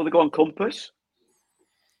will they go on Compass?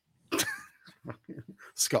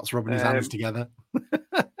 Scott's rubbing his hands together.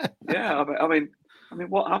 Yeah, I mean,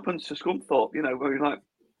 what happens to Scunthorpe?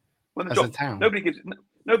 When the town,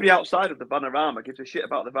 nobody outside of the Vanarama gives a shit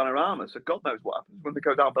about the Vanarama. So God knows what happens when they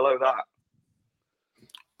go down below that.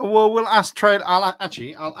 Well, we'll ask Trail. I'll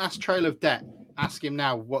ask Trail of Debt. Ask him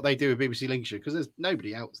now what they do with BBC Lincolnshire, because there's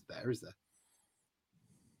nobody else there, is there?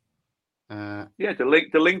 Yeah, the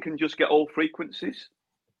link can just get all frequencies.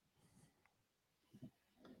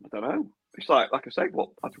 I don't know. It's like I say,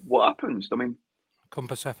 what happens? I mean,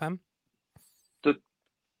 Compass FM.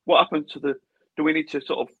 What happened to the? Do we need to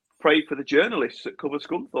sort of pray for the journalists that cover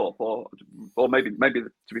Scunthorpe, or maybe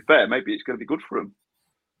to be fair, maybe it's going to be good for them.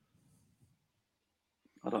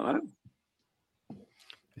 I don't know.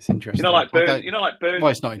 It's interesting. Like Burns. Well,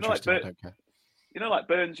 it's not interesting. I don't care. Like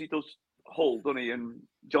Burns, he does Hull, doesn't he? And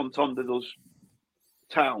John Tonda does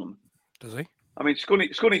Town. Does he? I mean,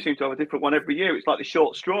 Scunny seems to have a different one every year. It's like the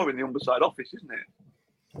short straw in the Humberside office, isn't it?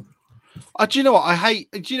 Do you know what I hate?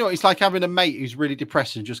 Do you know what it's like having a mate who's really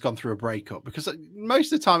depressed and just gone through a breakup? Because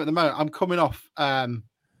most of the time at the moment, I'm coming off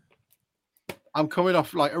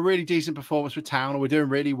like a really decent performance with Town, or we're doing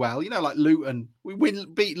really well. Like Luton, we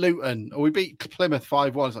beat Luton, or we beat Plymouth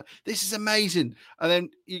 5-1. It's like, this is amazing. And then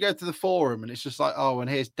you go to the forum, and it's just like, oh, and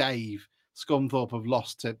here's Dave. Scunthorpe have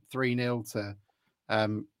lost to 3-0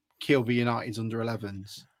 to Kilby United's under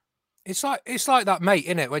 11s. It's like that mate,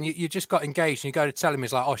 innit? When you just got engaged and you go to tell him,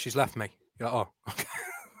 he's like, oh, she's left me. You're like, oh, okay.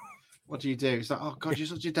 What do? It's like, oh God, you're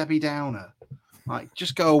such a Debbie Downer. Like,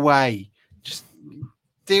 just go away. Just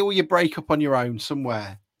deal with your breakup on your own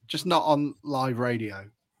somewhere. Just not on live radio.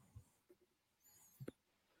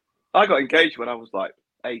 I got engaged when I was like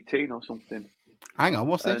 18 or something. Hang on,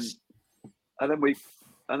 what's this? And then we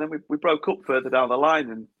broke up further down the line,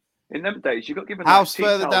 and in them days you got given. How's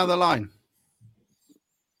further down the line?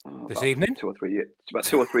 This evening? 2 or 3 years. It's about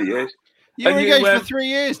 2 or 3 years. You were engaged for 3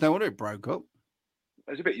 years. No wonder it broke up.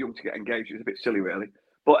 I was a bit young to get engaged. It was a bit silly, really.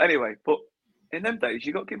 But anyway, in them days,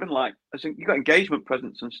 you got given you got engagement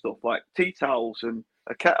presents and stuff, like tea towels and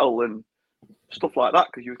a kettle and stuff like that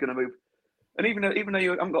because you were going to move. And even though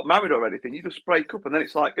you haven't got married or anything, you just break up, and then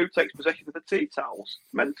it's like, who takes possession of the tea towels?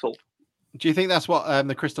 Mental. Do you think that's what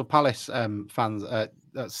the Crystal Palace fans,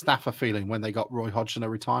 staff are feeling when they got Roy Hodgson a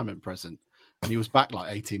retirement present, and he was back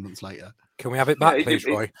like 18 months later? Can we have it back, please,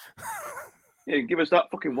 Roy? Yeah, give us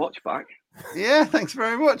that fucking watch back. Yeah, thanks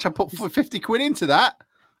very much. I put 50 quid into that.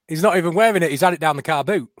 He's not even wearing it. He's had it down the car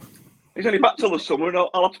boot. He's only back till the summer, and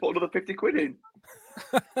I'll have to put another 50 quid in.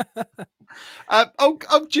 Do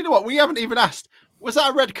you know what? We haven't even asked. Was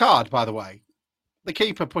that a red card, by the way? The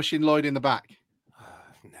keeper pushing Lloyd in the back.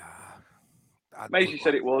 Nah. Maisie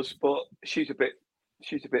said it was, but she's a bit.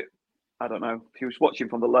 I don't know. She was watching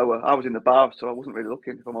from the lower. I was in the bar, so I wasn't really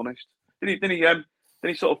looking, if I'm honest. Did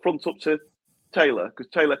he sort of front up to Taylor, because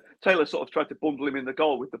Taylor sort of tried to bundle him in the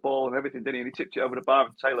goal with the ball and everything, didn't he? And he tipped it over the bar,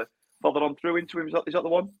 and Tayller followed on through into him. Is that the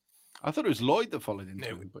one? I thought it was Lloyd that followed into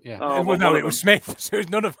him, but yeah. Oh, no, it was Smith. So it was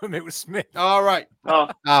none of them. It was Smith. All right. Well,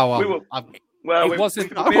 it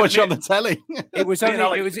wasn't. I watched on the telly. It was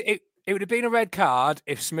only. It would have been a red card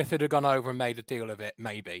if Smith had gone over and made a deal of it,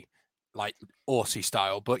 maybe, like Orsi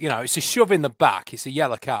style. But it's a shove in the back. It's a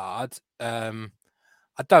yellow card.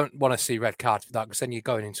 I don't want to see red card for that, because then you're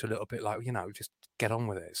going into a little bit like, just get on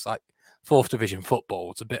with it. It's like 4th division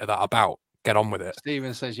football. It's a bit of that about. Get on with it.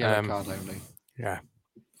 Stephen says yellow card only. Yeah.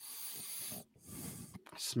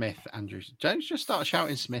 Smith, Andrew. Don't just start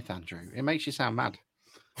shouting Smith, Andrew. It makes you sound mad.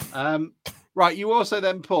 Right. You also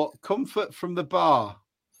then put comfort from the bar.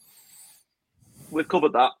 We've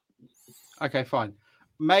covered that. Okay, fine.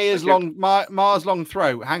 Mars long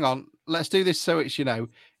throw. Hang on. Let's do this so it's,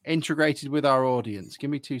 integrated with our audience. Give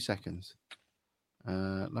me 2 seconds.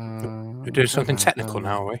 We're doing something technical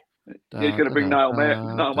now, are we? He's going to bring Niall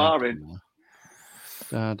Maher in.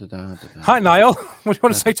 Hi, Niall. What do you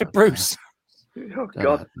want to say to Bruce? Oh,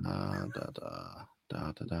 God.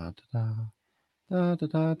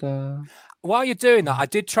 While you're doing that, I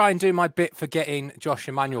did try and do my bit for getting Josh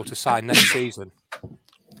Emmanuel to sign next season.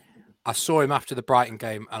 I saw him after the Brighton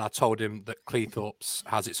game, and I told him that Cleethorpes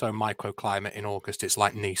has its own microclimate in August. It's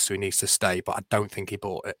like Nice, so he needs to stay, but I don't think he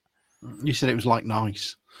bought it. You said it was like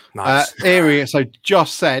nice. Nice. So Josh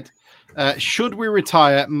said, should we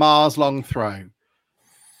retire Mars long throw?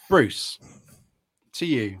 Bruce, to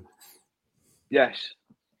you. Yes.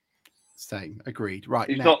 Same. Agreed. Right.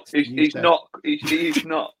 He's next. not. He's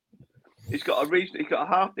not. He's got a reason. He's got a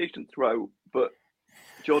half decent throw, but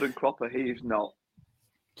Jordan Cropper, he is not.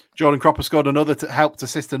 Jordan Cropper scored another helped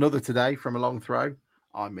assist another today from a long throw.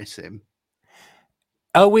 I miss him.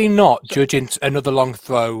 Are we not judging another long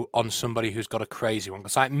throw on somebody who's got a crazy one?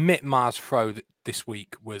 Because I admit Mars' throw this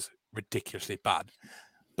week was ridiculously bad,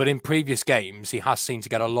 but in previous games he has seemed to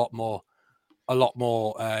get a lot more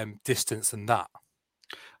distance than that.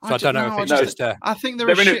 So I don't know if it's just. I think there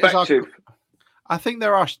are shit as our. I think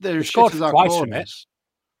there are shit as our corners.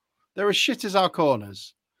 There are shit as our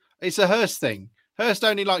corners. It's a Hurst thing. Hurst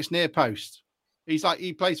only likes near post.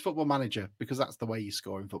 He plays Football Manager because that's the way you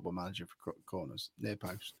score in Football Manager for corners, near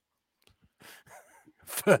post.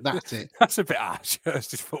 That's it. That's a bit harsh.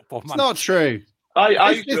 Hurst is Football Manager. It's not true.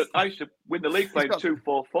 I used to win the league playing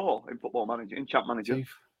 2-4-4 in Football Manager, in Champ Manager.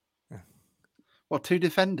 What, 2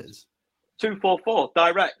 defenders? 2-4-4,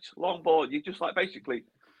 direct, long ball. You just like basically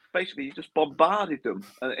you just bombarded them,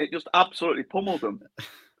 and it just absolutely pummeled them.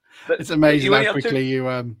 It's amazing how quickly you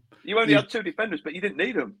only had 2 defenders, but you didn't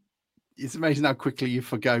need them. It's amazing how quickly you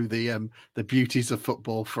forgo the beauties of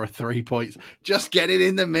football for 3 points. Just get it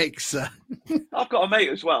in the mixer. I've got a mate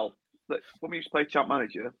as well that when we used to play Champ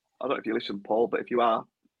Manager. I don't know if you listen, Paul, but if you are,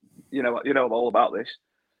 you know I'm all about this.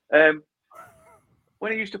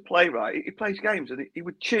 When he used to play, right, he plays games and he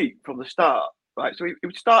would cheat from the start, right? So he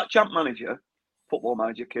would start Champ Manager, Football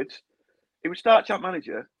Manager kids. He would start Champ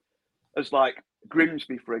Manager as like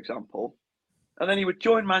Grimsby, for example, and then he would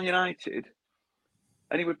join Man United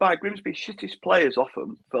and he would buy Grimsby's shittest players off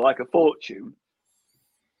them for like a fortune.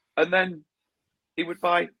 And then he would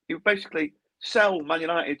basically sell Man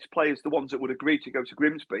United's players, the ones that would agree to go to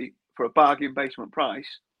Grimsby for a bargain basement price.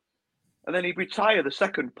 And then he'd retire the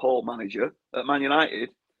second Paul manager at Man United,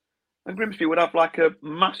 and Grimsby would have like a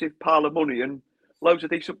massive pile of money and loads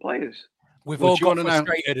of decent players. We've all got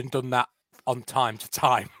frustrated and done that on time to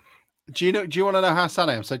time. Do you want to know how sad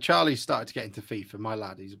I am? So Charlie started to get into FIFA. My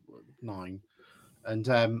lad, he's 9,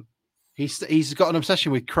 and he's got an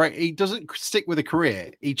obsession with. He doesn't stick with a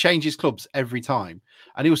career. He changes clubs every time,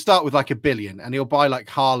 and he'll start with like $1 billion, and he'll buy like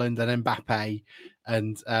Haaland and Mbappe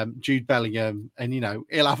and Jude Bellingham, and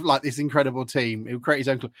he'll have like this incredible team. He'll create his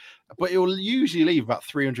own club, but he'll usually leave about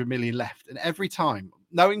 300 million left. And every time,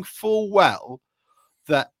 knowing full well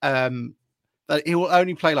that that he will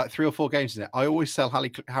only play like 3 or 4 games in it, I always sell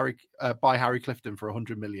buy Harry Clifton for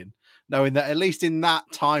 100 million, knowing that at least in that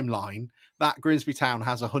timeline, that Grimsby Town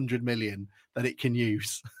has 100 million that it can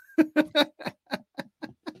use.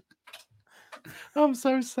 I'm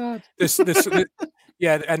so sad.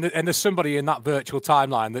 Yeah, and there's somebody in that virtual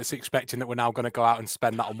timeline that's expecting that we're now going to go out and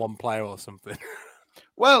spend that on one player or something.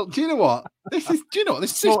 Well, do you know what? This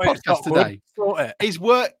podcast today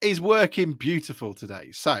is working beautiful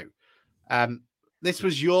today. So, this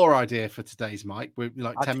was your idea for today's Mike. We're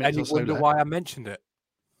like 10 minutes or so wonder left. why I mentioned it.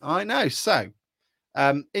 I know. So,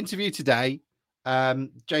 interview today.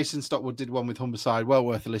 Jason Stockwood did one with Humberside, well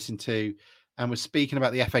worth a listen to, and was speaking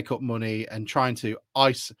about the FA Cup money and trying to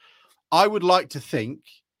ice. I would like to think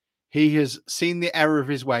he has seen the error of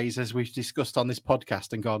his ways, as we've discussed on this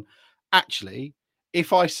podcast, and gone, actually,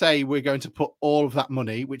 if I say we're going to put all of that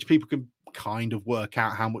money, which people can kind of work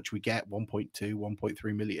out how much we get, 1.2,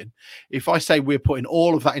 1.3 million. If I say we're putting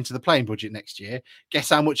all of that into the playing budget next year, guess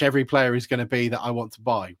how much every player is going to be that I want to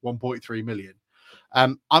buy? 1.3 million.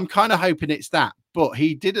 I'm kind of hoping it's that, but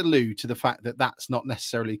he did allude to the fact that that's not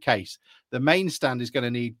necessarily the case. The main stand is going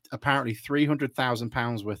to need apparently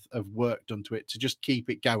 £300,000 worth of work done to it to just keep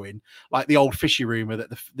it going, like the old fishy rumour that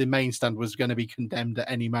the main stand was going to be condemned at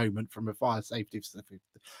any moment from a fire safety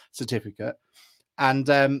certificate, and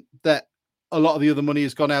that a lot of the other money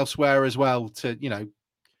has gone elsewhere as well to,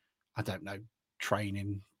 I don't know,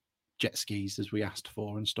 training jet skis as we asked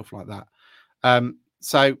for and stuff like that.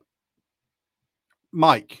 So,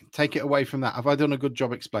 Mike, take it away from that. Have I done a good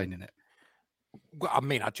job explaining it? Well, I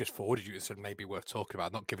mean, I just forwarded you and said maybe worth talking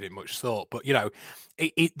about, not giving it much thought. But,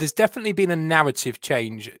 there's definitely been a narrative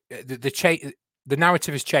change. The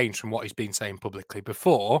narrative has changed from what he's been saying publicly.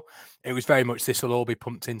 Before, it was very much this will all be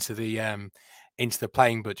pumped into the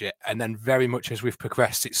playing budget. And then very much as we've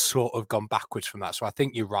progressed, it's sort of gone backwards from that. So I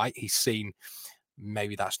think you're right. He's seen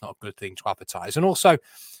maybe that's not a good thing to advertise. And also,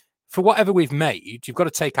 for whatever we've made, you've got to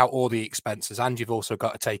take out all the expenses, and you've also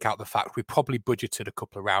got to take out the fact we probably budgeted a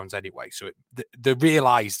couple of rounds anyway. So the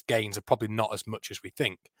realised gains are probably not as much as we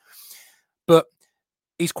think. But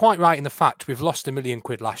he's quite right in the fact we've lost £1 million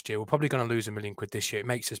last year. We're probably going to lose £1 million this year. It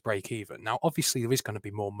makes us break even. Now, obviously, there is going to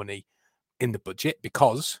be more money in the budget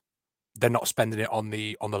because they're not spending it on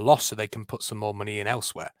the loss, so they can put some more money in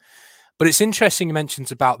elsewhere. But it's interesting you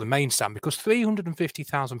mentioned about the main stand, because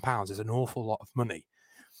 £350,000 is an awful lot of money.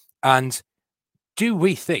 And do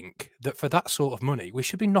we think that for that sort of money, we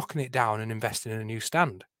should be knocking it down and investing in a new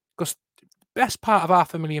stand? Because the best part of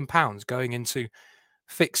 £500,000 going into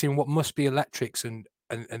fixing what must be electrics and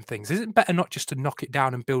things, isn't it better not just to knock it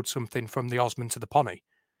down and build something from the Osmond to the Pony?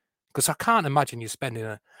 Because I can't imagine you're spending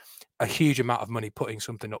a huge amount of money putting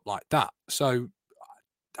something up like that. So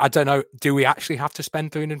I don't know, do we actually have to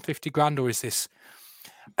spend 350 grand, or is this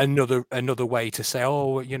another way to say,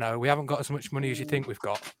 oh, we haven't got as much money as you think we've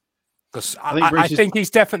got? Because I think he's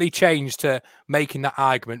definitely changed to making that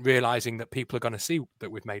argument, realising that people are going to see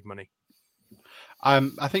that we've made money.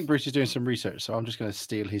 I think Bruce is doing some research, so I'm just going to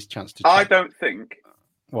steal his chance to check. I don't think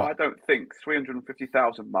What?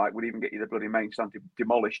 350,000, Mike, would even get you the bloody main stand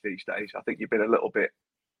demolished these days. I think you've been a little bit.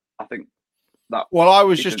 I think that. Well, I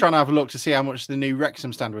was just trying to have a look to see how much the new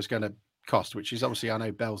Wrexham stand was going to cost, which is obviously, I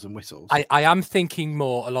know, bells and whistles. I am thinking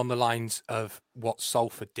more along the lines of what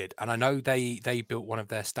Salford did, and I know they built one of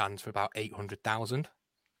their stands for about 800,000.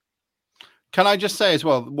 Can I just say as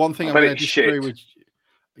well, one thing I'm going to disagree with?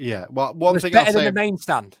 Yeah, well, one thing better than the main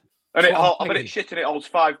stand. And I bet it's shit, and it holds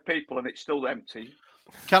 5 people, and it's still empty.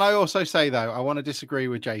 Can I also say, though, I want to disagree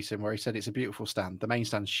with Jason where he said it's a beautiful stand. The main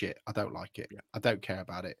stand's shit. I don't like it. Yeah. I don't care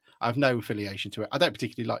about it. I have no affiliation to it. I don't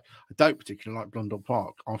particularly like Blundell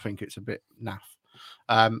Park. I think it's a bit naff.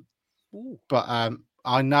 But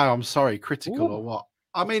I know, I'm sorry, critical or what?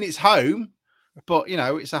 I mean, it's home, but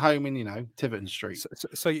it's a home in Tiverton Street.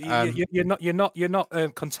 So you're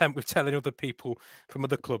not content with telling other people from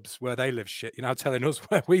other clubs where they live shit. You're now telling us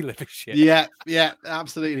where we live shit. Yeah,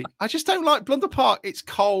 absolutely. I just don't like Blundell Park. It's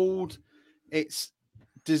cold. It's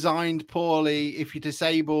designed poorly. If you're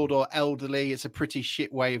disabled or elderly, it's a pretty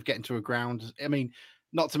shit way of getting to a ground. I mean,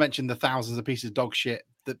 not to mention the thousands of pieces of dog shit.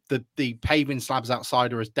 The paving slabs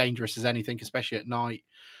outside are as dangerous as anything, especially at night.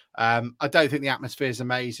 I don't think the atmosphere is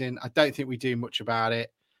amazing. I don't think we do much about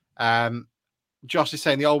it. Josh is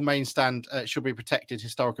saying the old main stand should be protected.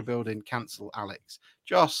 Historical building, cancel, Alex.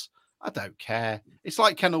 Josh, I don't care. It's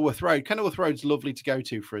like Kenilworth Road. Kenilworth Road's lovely to go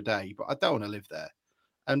to for a day, but I don't want to live there.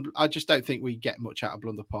 And I just don't think we get much out of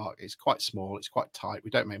Blundell Park. It's quite small. It's quite tight.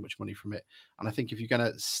 We don't make much money from it. And I think if you're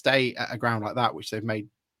going to stay at a ground like that, which they've made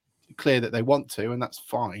clear that they want to, and that's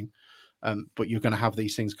fine, But you're going to have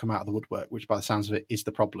these things come out of the woodwork, which by the sounds of it is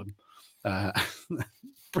the problem.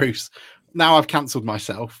 Bruce, now I've cancelled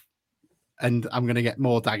myself and I'm going to get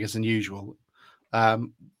more daggers than usual.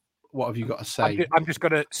 What have you got to say? I'm just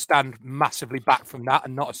going to stand massively back from that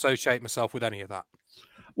and not associate myself with any of that.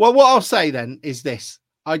 Well, what I'll say then is this.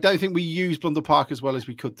 I don't think we use Blundell Park as well as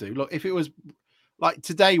we could do. Look, if it was like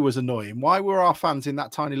today was annoying, why were our fans in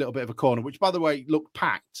that tiny little bit of a corner, which, by the way, looked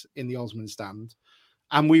packed in the Osmond stand,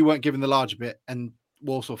 and we weren't given the larger bit, and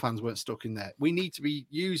Walsall fans weren't stuck in there? We need to be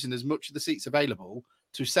using as much of the seats available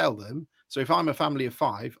to sell them. So if I'm a family of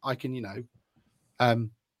 5, I can,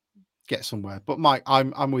 get somewhere. But Mike,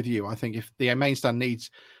 I'm with you. I think if the main stand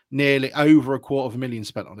needs nearly over $250,000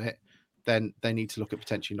 spent on it, then they need to look at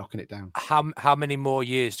potentially knocking it down. How many more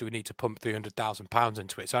years do we need to pump £300,000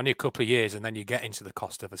 into it? It's only a couple of years, and then you get into the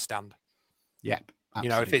cost of a stand. Yep.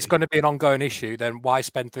 Absolutely. If it's going to be an ongoing issue, then why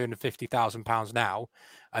spend £350,000 now,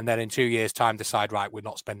 and then in 2 years' time decide, right, we're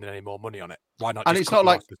not spending any more money on it? Why not? And just it's not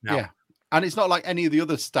like now? And it's not like any of the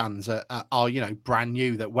other stands are brand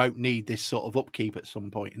new that won't need this sort of upkeep at some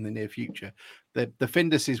point in the near future. The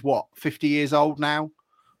Findus is what, 50 years old now,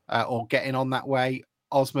 or getting on that way.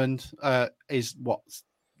 Osmond is what,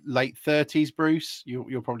 late 30s. Bruce,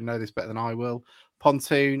 you'll probably know this better than I will.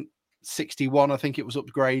 Pontoon 61, I think it was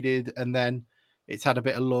upgraded, and then it's had a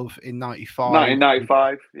bit of love in 95.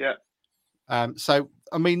 1995, yeah. So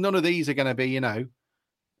I mean, none of these are going to be,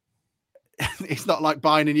 it's not like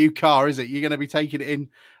buying a new car, is it? You're going to be taking it in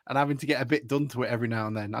and having to get a bit done to it every now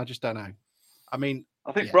and then. I just don't know. I mean,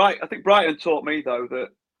 I think Brighton taught me though that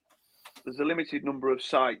there's a limited number of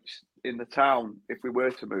sites in the town if we were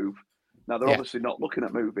to move. Now they're obviously not looking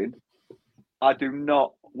at moving. I do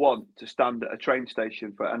not want to stand at a train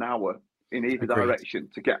station for an hour in either direction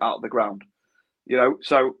to get out of the ground.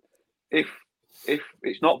 So if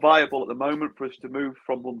it's not viable at the moment for us to move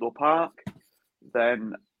from Blundell Park,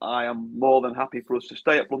 then I am more than happy for us to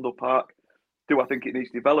stay at Blundell Park. Do I think it needs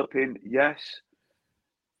developing? Yes.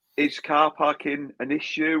 Is car parking an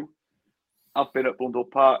issue? I've been at Blundell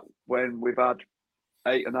Park when we've had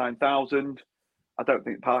 8,000 or 9,000. I don't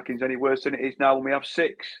think parking's any worse than it is now when we have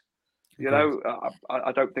 6.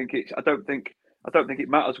 I don't think it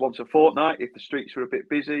matters once a fortnight if the streets are a bit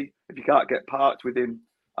busy. If you can't get parked within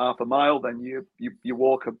half a mile, then you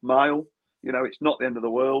walk a mile. It's not the end of the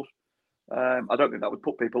world. I don't think that would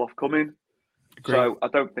put people off coming. Agreed. So I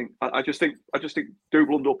don't think. I just think do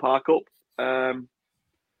Blundell Park up. I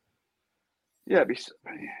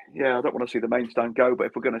don't want to see the main stand go, but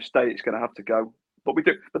if we're going to stay, it's going to have to go. But we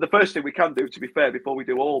do. But the first thing we can do, to be fair, before we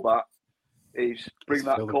do all that, is bring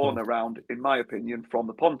that corner round, in my opinion, from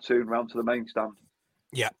the pontoon round to the main stand.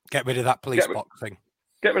 Yeah, get rid of that police box thing.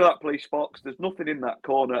 Get rid of that police box. There's nothing in that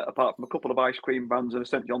corner apart from a couple of ice cream vans and a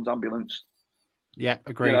St John's ambulance. Yeah,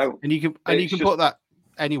 agreed. And you can put that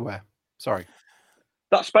anywhere. Sorry,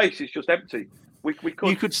 that space is just empty. We could.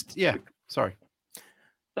 You could. Yeah. Sorry.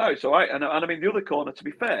 No, it's all right. And I mean the other corner. To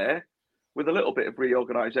be fair, with a little bit of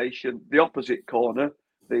reorganisation, the opposite corner,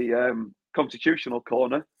 the constitutional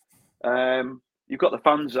corner, you've got the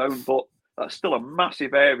fan zone, but that's still a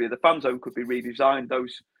massive area. The fan zone could be redesigned.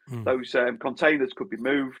 Those containers could be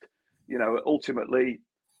moved. Ultimately,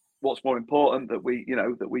 what's more important, that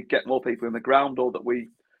we get more people in the ground, or that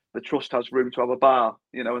the trust has room to have a bar,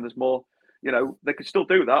 and there's more, they could still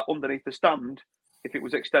do that underneath the stand if it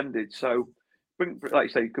was extended. So like you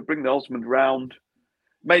say, you could bring the Osmond round.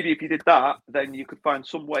 Maybe if you did that, then you could find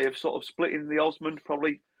some way of sort of splitting the Osmond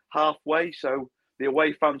probably halfway. So the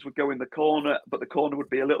away fans would go in the corner, but the corner would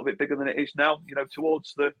be a little bit bigger than it is now,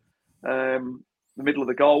 towards the middle of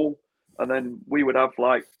the goal. And then we would have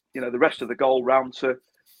the rest of the goal round to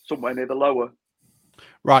somewhere near the lower.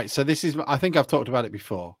 Right. So this is, I think I've talked about it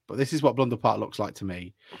before, but this is what Blundell Park looks like to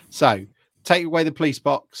me. So take away the police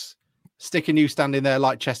box, stick a new stand in there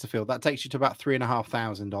like Chesterfield. That takes you to about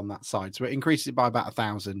 3,500 on that side. So it increases it by about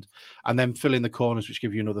 1,000, and then fill in the corners, which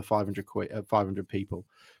give you another 500 people.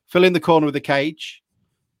 Fill in the corner with the cage,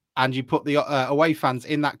 and you put the away fans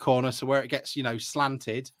in that corner. So where it gets,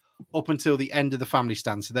 slanted up until the end of the family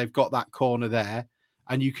stand. So they've got that corner there,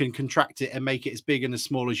 and you can contract it and make it as big and as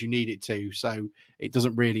small as you need it to. So it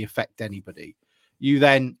doesn't really affect anybody. You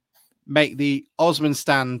then make the Osmond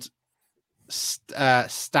stand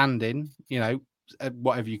standing,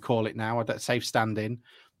 whatever you call it now. I don't say standing.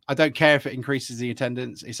 I don't care if it increases the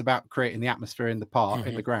attendance. It's about creating the atmosphere in the park,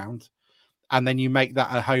 in the ground. And then you make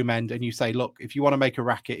that a home end, and you say, look, if you want to make a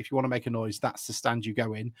racket, if you want to make a noise, that's the stand you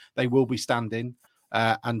go in. They will be standing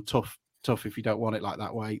and tough if you don't want it like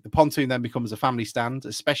that way. The pontoon then becomes a family stand,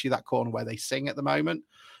 especially that corner where they sing at the moment.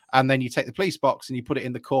 And then you take the police box and you put it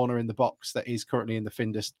in the corner in the box that is currently in the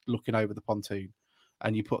Findus looking over the pontoon.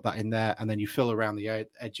 And you put that in there, and then you fill around the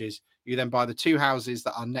edges. You then buy the 2 houses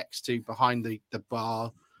that are next to behind the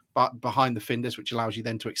bar, but behind the Findus, which allows you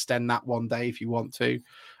then to extend that one day if you want to,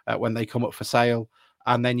 when they come up for sale.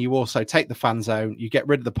 And then you also take the fan zone, you get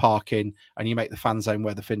rid of the parking, and you make the fan zone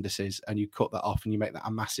where the Findus is, and you cut that off, and you make that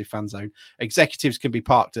a massive fan zone. Executives can be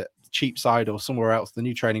parked at Cheapside or somewhere else, the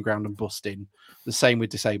new training ground, and bust in. The same with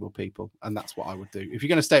disabled people, and that's what I would do. If you're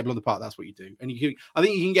going to stay at Blundell Park, that's what you do. And I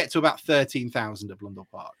think you can get to about 13,000 at Blundell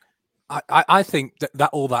Park. I think that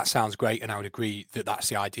all that sounds great, and I would agree that that's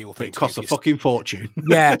the ideal thing. It costs a fucking fortune.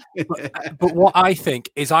 Yeah, but what I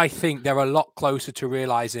think they're a lot closer to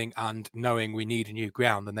realizing and knowing we need a new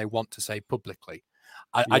ground than they want to say publicly.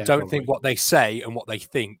 I don't think what they say and what they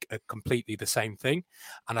think are completely the same thing,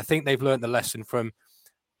 and I think they've learned the lesson from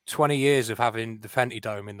 20 years of having the Fenty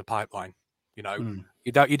Dome in the pipeline. You know,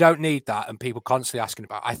 you don't need that, and people constantly asking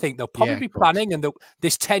about it. I think they'll probably be planning, and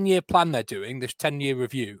this 10-year plan they're doing, this 10-year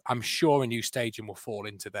review, I'm sure a new stadium will fall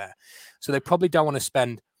into there. So they probably don't want to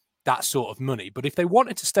spend that sort of money. But if they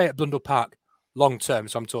wanted to stay at Blundell Park long term,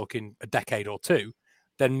 so I'm talking a decade or two,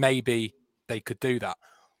 then maybe they could do that.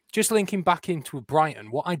 Just linking back into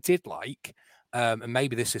Brighton, what I did like, and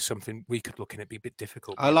maybe this is something we could look at, it'd be a bit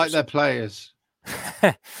difficult. I like their players.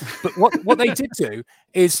 But what they did do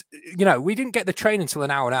is, you know, we didn't get the train until an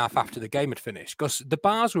hour and a half after the game had finished, because the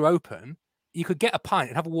bars were open. You could get a pint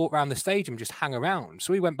and have a walk around the stadium, just hang around.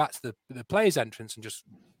 So we went back to the players' entrance and just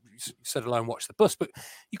sat alone and watched the bus. But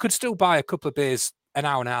you could still buy a couple of beers an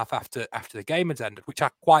hour and a half after the game had ended, which I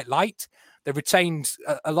quite liked. They retained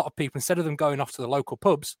a lot of people. Instead of them going off to the local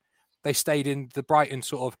pubs, they stayed in the Brighton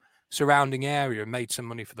sort of surrounding area and made some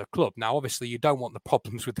money for the club. Now, obviously, you don't want the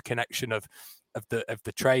problems with the connection of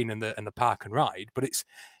the train and the park and ride, but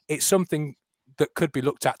it's something that could be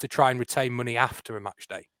looked at to try and retain money after a match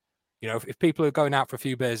day. You know, if people are going out for a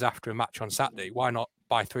few beers after a match on Saturday, why not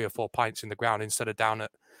buy 3 or 4 pints in the ground instead of down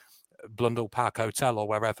at Blundell Park Hotel or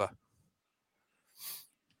wherever?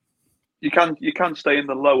 You can stay in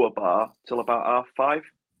the lower bar till about 5:30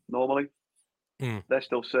 normally. They're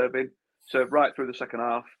still serve right through the second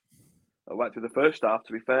half, right through the first half,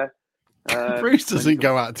 to be fair. Bruce doesn't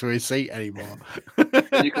go out to his seat anymore.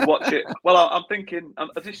 And you can watch it. Well, I'm thinking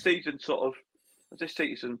as this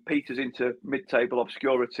season peters into mid-table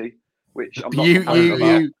obscurity, which I'm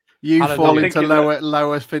not. You fall into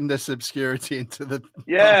lower Findus obscurity into the.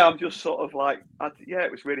 Yeah, I'm just sort of like,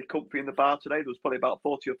 it was really comfy in the bar today. There was probably about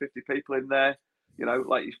 40 or 50 people in there. You know,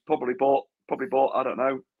 like he's probably bought I don't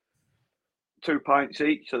know, 2 pints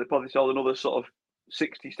each. So they probably sold another sort of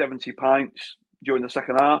 60, 70 pints during the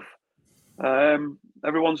second half.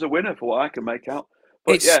 Everyone's a winner for what I can make out.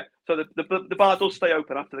 But so the bar does stay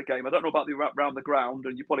open after the game. I don't know about the around the ground,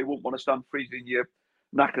 and you probably wouldn't want to stand freezing your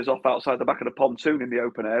knackers off outside the back of the pontoon in the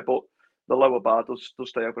open air. But the lower bar does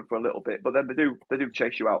stay open for a little bit. But then they do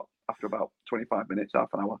chase you out after about 25 minutes, half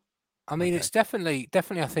an hour. I mean, it's definitely,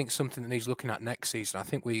 I think, something that he's looking at next season. I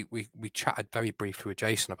think we chatted very briefly with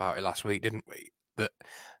Jason about it last week, didn't we? That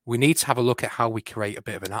we need to have a look at how we create a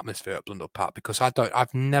bit of an atmosphere at Blundell Park, because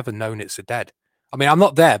I've never known it so dead. I mean, I'm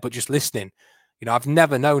not there, but just listening, you know, I've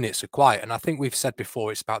never known it so quiet. And I think we've said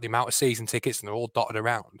before, it's about the amount of season tickets and they're all dotted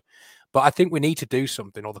around. But I think we need to do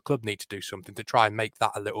something, or the club need to do something to try and make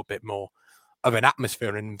that a little bit more of an atmosphere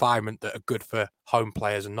and an environment that are good for home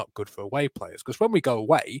players and not good for away players. Because when we go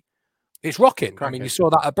away, it's rocking. I mean, you saw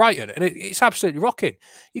that at Brighton, and it's absolutely rocking.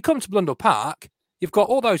 You come to Blundell Park, you've got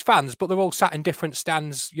all those fans, but they're all sat in different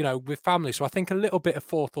stands, you know, with families. So I think a little bit of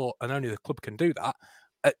forethought, and only the club can do that,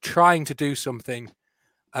 at trying to do something.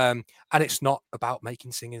 And it's not about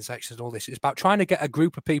making singing sections and all this. It's about trying to get a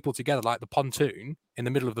group of people together, like the pontoon, in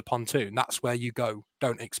the middle of the pontoon. That's where you go.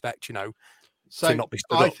 Don't expect, you know, to not be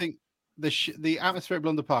stood up. I think the atmosphere at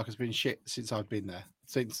Blundell Park has been shit since I've been there.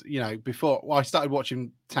 Since, you know, before I started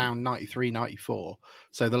watching Town 93, 94.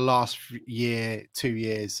 So the last 2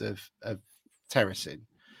 years of terracing.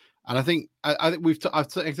 And I think I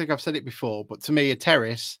think I've said it before, but to me, a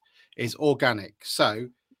terrace is organic. So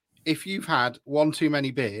if you've had one too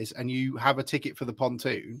many beers and you have a ticket for the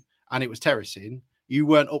pontoon and it was terracing, you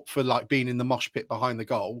weren't up for like being in the mosh pit behind the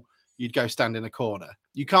goal. You'd go stand in a corner.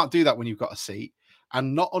 You can't do that when you've got a seat.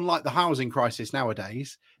 And not unlike the housing crisis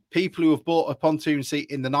nowadays, people who have bought a pontoon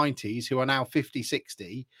seat in the 90s who are now 50,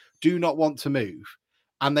 60 do not want to move.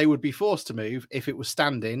 And they would be forced to move if it was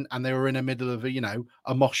standing and they were in the middle of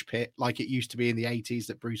a mosh pit like it used to be in the 80s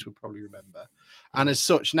that Bruce would probably remember. And as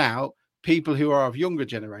such now, people who are of younger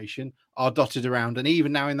generation are dotted around. And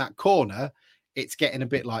even now in that corner, it's getting a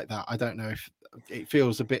bit like that. I don't know if it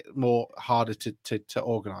feels a bit more harder to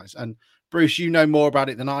organise. And Bruce, you know more about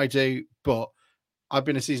it than I do, but I've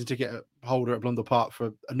been a season ticket holder at Blundell Park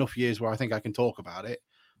for enough years where I think I can talk about it.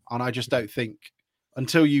 And I just don't think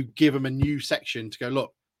until you give them a new section to go,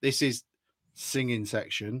 look, this is singing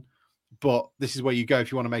section, but this is where you go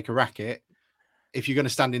if you want to make a racket. If you're going to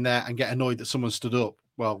stand in there and get annoyed that someone stood up,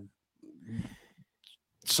 well,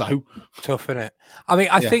 so tough, isn't it? I mean,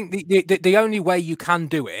 I think the only way you can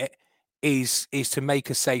do it is to make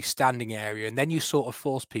a safe standing area, and then you sort of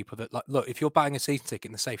force people that, like, look, if you're buying a season ticket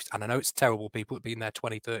in the safe, and I know it's terrible, people have been there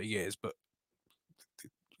 20, 30 years, but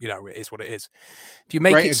you know, it is what it is. If you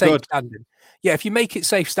make it safe standing, if you make it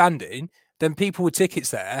safe standing, then people with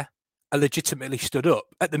tickets there are legitimately stood up.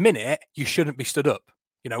 At the minute, you shouldn't be stood up.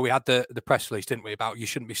 You know, we had the press release, didn't we, about you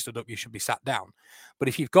shouldn't be stood up, you should be sat down. But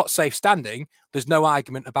if you've got safe standing, there's no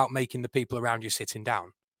argument about making the people around you sitting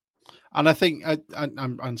down. And I think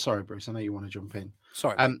I'm sorry, Bruce. I know you want to jump in.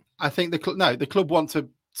 Sorry. I think the club want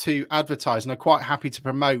to advertise and are quite happy to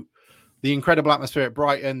promote the incredible atmosphere at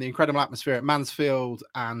Brighton, the incredible atmosphere at Mansfield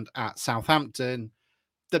and at Southampton.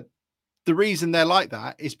 The reason they're like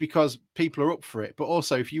that is because people are up for it. But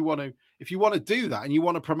also, if you want to do that and you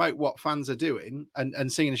want to promote what fans are doing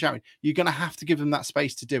and singing and shouting, you're going to have to give them that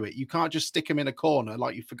space to do it. You can't just stick them in a corner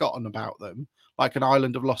like you've forgotten about them, like an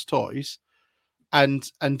island of lost toys. And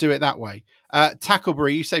do it that way.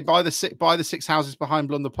 Tacklebury, you say buy the 6 houses behind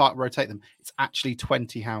Blundell Park, rotate them. It's actually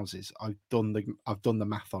 20 houses. I've done the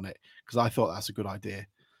math on it because I thought that's a good idea.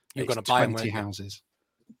 You're going to buy 20 houses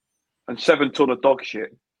and 7 ton of dog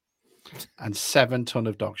shit. And 7 ton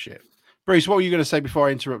of dog shit. Bruce, what were you going to say before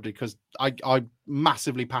I interrupted? Because I'm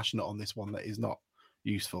massively passionate on this one that is not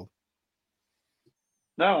useful.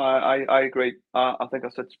 No, I agree. I think I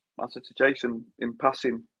said to Jason in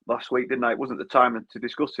passing last week, didn't I? It wasn't the time to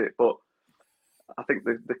discuss it, but I think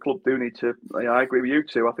the club do need to. I agree with you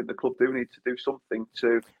too. I think the club do need to do something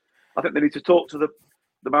to. I think they need to talk to the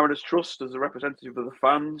Mariners Trust as a representative of the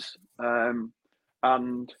fans,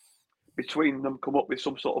 and between them come up with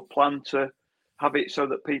some sort of plan to have it so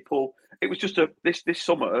that people. It was just this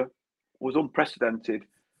summer was unprecedented.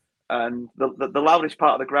 And the loudest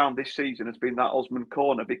part of the ground this season has been that Osman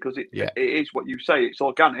corner because it is what you say. It's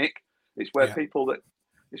organic. It's where people that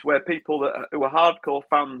who are hardcore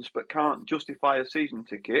fans but can't justify a season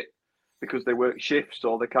ticket because they work shifts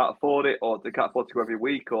or they can't afford it or they can't afford to go every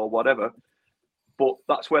week or whatever. But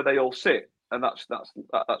that's where they all sit, and that's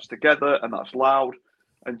together and that's loud.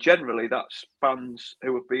 And generally, that's fans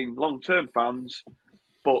who have been long-term fans,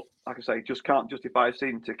 but like I say, just can't justify a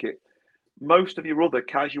season ticket. Most of your other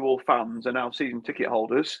casual fans are now season ticket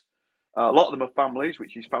holders. A lot of them are families,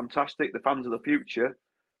 which is fantastic. The fans of the future,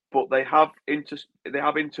 but they have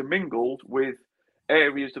intermingled with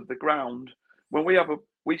areas of the ground. When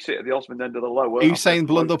we sit at the Osmond end of the lower. Are you saying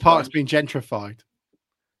Blundell Park's been gentrified?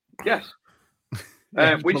 Yes.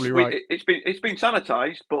 It's been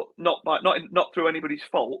sanitised, but not through anybody's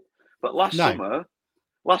fault. But last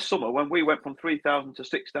summer when we went from 3,000 to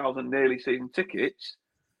 6,000 nearly season tickets.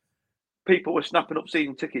 People were snapping up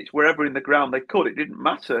season tickets wherever in the ground they could. It didn't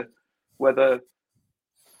matter whether,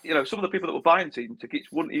 some of the people that were buying season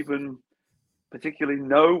tickets wouldn't even particularly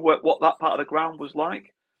know what that part of the ground was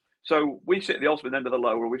like. So we sit at the Osmond end of the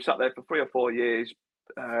lower. We've sat there for 3 or 4 years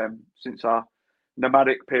since our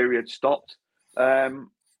nomadic period stopped. And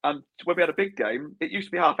when we had a big game, it used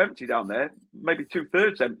to be half empty down there, maybe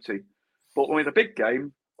 2/3 empty. But when we had a big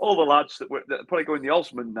game, all the lads that are probably going the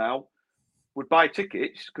Osmond now would buy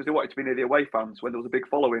tickets because they wanted to be near the away fans when there was a big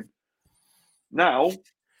following. Now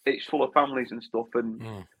it's full of families and stuff,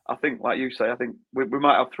 and I think, like you say, I think we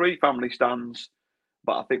might have 3 family stands,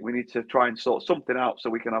 but I think we need to try and sort something out so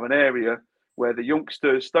we can have an area where the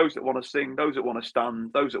youngsters, those that want to sing, those that want to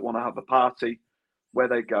stand, those that want to have a party, where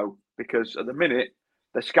they go. Because at the minute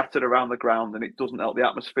they're scattered around the ground and it doesn't help the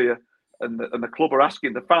atmosphere. And the club are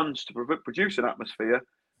asking the fans to produce an atmosphere.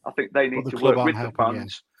 I think they need to work with the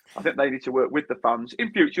fans. I think they need to work with the fans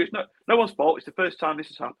in future. It's no one's fault. It's the first time this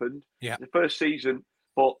has happened. Yeah. The first season,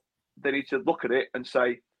 but they need to look at it and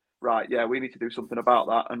say, right, we need to do something about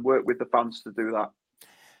that and work with the fans to do that.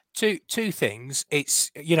 Two things.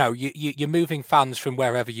 It's, you're moving fans from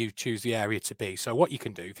wherever you choose the area to be. So what you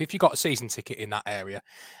can do, if you've got a season ticket in that area,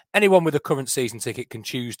 anyone with a current season ticket can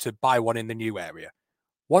choose to buy one in the new area.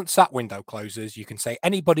 Once that window closes, you can say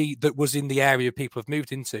anybody that was in the area people have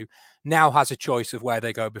moved into now has a choice of where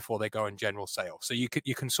they go before they go in general sale. So you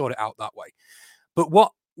can sort it out that way. But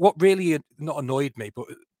what really not annoyed me, but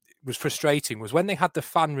was frustrating was when they had the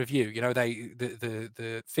fan review. You know,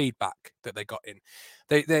 the feedback that they got in.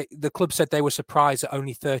 The club said they were surprised that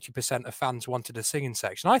only 30% of fans wanted a singing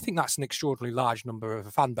section. I think that's an extraordinarily large number of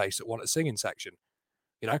a fan base that want a singing section.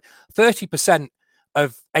 You know, 30%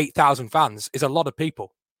 of 8,000 fans is a lot of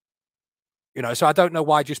people. You know, so I don't know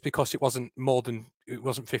why just because it wasn't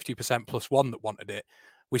 50% plus one that wanted it,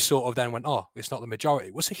 we sort of then went, oh, it's not the majority.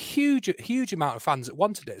 It was a huge amount of fans that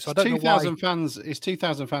wanted it. So I don't know why. 2,000 fans. It's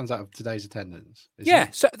 2,000 fans out of today's attendance. Yeah,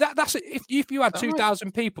 it? So that's it. If you had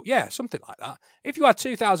 2,000 people, yeah, something like that. If you had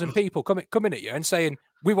 2,000 people coming at you and saying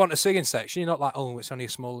we want a singing section, you're not like, oh, it's only a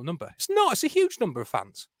smaller number. It's not. It's a huge number of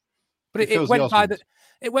fans. But it went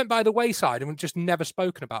by the wayside and we just never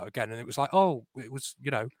spoken about again. And it was like, oh, it was,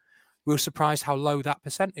 you know, we were surprised how low that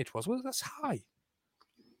percentage was. Well, that's high.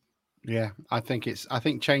 Yeah, I think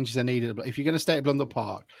changes are needed. If you're going to stay at Blundell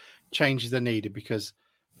Park, changes are needed because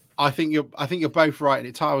I think you're both right, and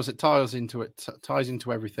it ties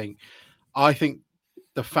into everything. I think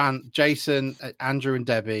the Jason, Andrew, and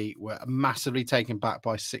Debbie were massively taken back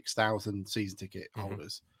by 6,000 season ticket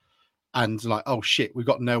holders, and like, oh shit, we've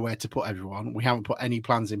got nowhere to put everyone. We haven't put any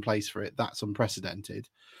plans in place for it. That's unprecedented,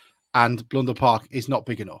 and Blundell Park is not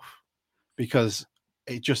big enough because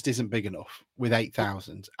it just isn't big enough with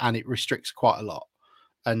 8,000, and it restricts quite a lot.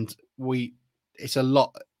 And it's a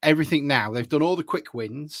lot. Everything now, they've done all the quick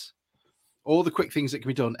wins, all the quick things that can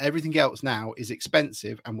be done. Everything else now is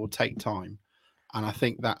expensive and will take time. And I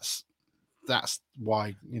think that's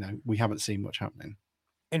why, you know, we haven't seen much happening.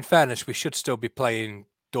 In fairness, we should still be playing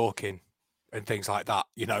Dorking and things like that.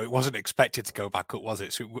 You know, it wasn't expected to go back up, was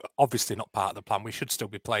it? So obviously not part of the plan. We should still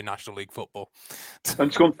be playing National League football.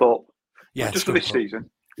 And Scunthorpe. Yeah, just for this season.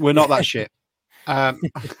 We're not that shit. Right.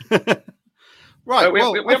 We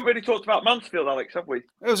haven't really talked about Mansfield, Alex, have we? It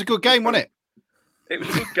was a good game, wasn't it? It was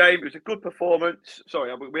a good game. It was a good performance.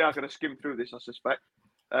 Sorry, we are going to skim through this, I suspect.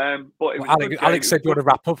 But it was Alex said you want to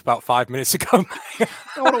wrap up about 5 minutes ago.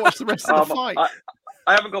 I want to watch the rest of the fight.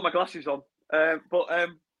 I haven't got my glasses on.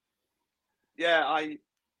 Yeah, I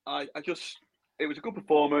just, it was a good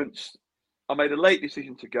performance. I made a late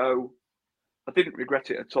decision to go. I didn't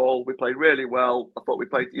regret it at all. We played really well. I thought we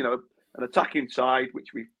played, you know, an attacking side,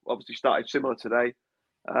 which we obviously started similar today.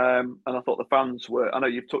 And I thought the fans were, I know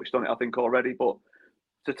you've touched on it, I think, already, but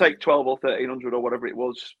to take 12 or 1,300 or whatever it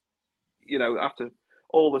was, you know, after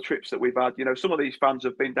all the trips that we've had, you know, some of these fans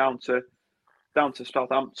have been down to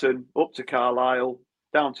Southampton, up to Carlisle,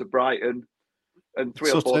 down to Brighton, and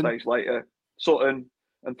 3 or 4 days later, Sutton,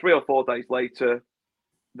 and 3 or 4 days later,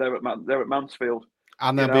 they're at Mansfield.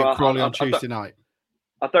 And they'll be at Crawley on Tuesday night.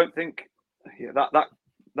 I don't think, yeah,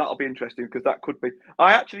 that'll be interesting because that could be.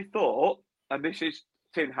 I actually thought, and this is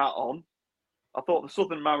tin hat on, I thought the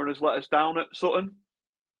Southern Mariners let us down at Sutton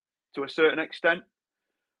to a certain extent.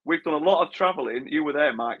 We've done a lot of travelling. You were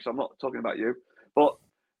there, Mike, so I'm not talking about you. But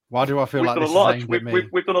why do I feel like this is aimed at me?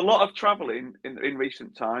 We've done a lot of travelling in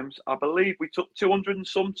recent times. I believe we took 200 and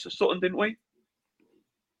some to Sutton, didn't we?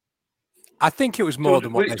 I think it was more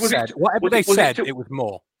than what they said. Whatever they said, it was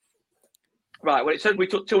more. Right. Well, it said we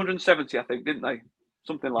took 270, I think, didn't they?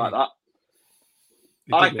 Something like that.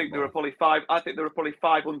 I think there were probably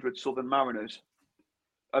 500 Southern Mariners,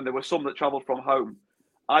 and there were some that travelled from home.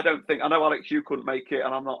 I know, Alex, you couldn't make it,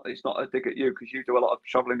 and I'm not. It's not a dig at you because you do a lot of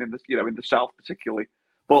travelling in the south particularly.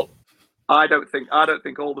 But I don't think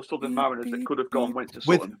all the Southern Mariners that could have gone went to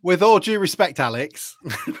Sutton. With all due respect, Alex,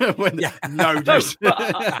 no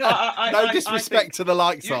disrespect to the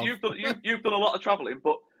likes of. You've done a lot of travelling,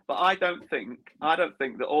 but I don't think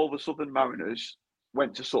that all the Southern Mariners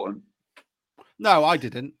went to Sutton. No, I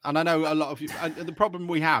didn't, and I know a lot of you. And the problem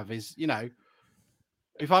we have is, you know,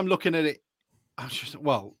 if I'm looking at it,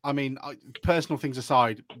 personal things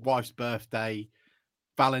aside, wife's birthday,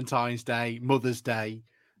 Valentine's Day, Mother's Day.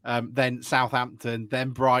 Then Southampton, then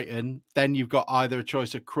Brighton, then you've got either a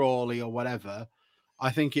choice of Crawley or whatever. I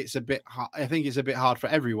think it's a bit hard for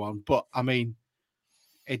everyone, but I mean,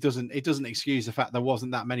 it doesn't excuse the fact there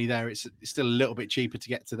wasn't that many there. It's still a little bit cheaper to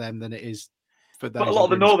get to them than it is for those. But a lot of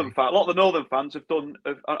the northern fans have done,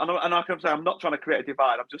 and I can say I'm not trying to create a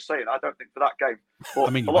divide. I'm just saying I don't think for that game. But I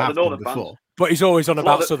mean, a lot of the northern fans. But he's always on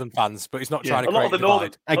about Southern fans, but he's not trying to create a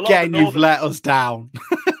divide. Again, you've let us down.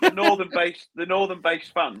 The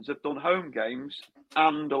northern-based fans have done home games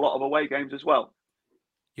and a lot of away games as well.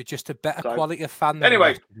 You're just a better quality of fan.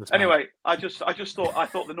 Anyway, I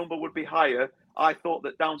thought the number would be higher. I thought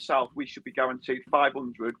that down south we should be guaranteed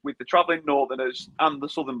 500 with the travelling northerners and the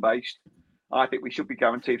southern-based. I think we should be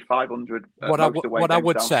guaranteed 500. What I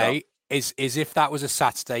would say is if that was a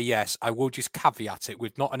Saturday, yes, I will just caveat it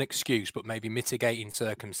with not an excuse, but maybe mitigating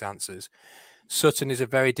circumstances. Sutton is a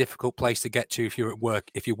very difficult place to get to if you're at work,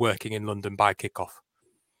 if you're working in London by kickoff.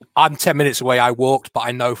 I'm 10 minutes away. I walked, but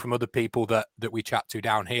I know from other people that we chat to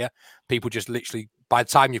down here, people just literally, by the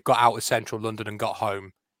time you've got out of central London and got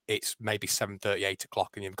home, it's maybe 7:30, 8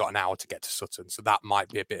 o'clock, and you've got an hour to get to Sutton. So that might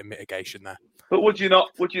be a bit of mitigation there. But would you not,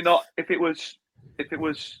 if it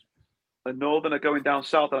was a northerner going down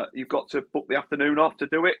south, you've got to book the afternoon off to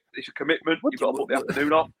do it? It's a commitment. You've got to book the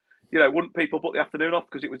afternoon off. Wouldn't people book the afternoon off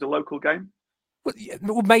because it was a local game? Well, yeah,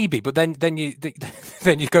 well, maybe, but then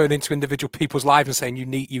you're going into individual people's lives and saying you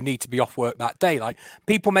need to be off work that day. Like,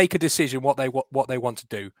 people make a decision what they want to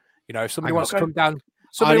do. If somebody wants to come down,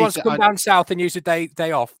 down south and use a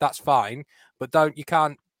day off, that's fine. But you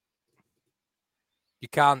can't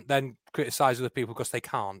then criticize other people because they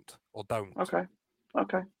can't or don't. Okay.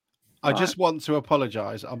 I just want to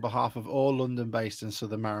apologise on behalf of all London-based and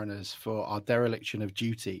Southern Mariners for our dereliction of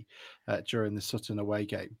duty during the Sutton away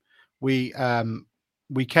game. We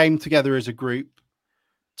came together as a group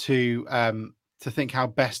to think how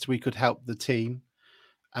best we could help the team,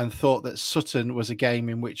 and thought that Sutton was a game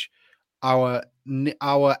in which our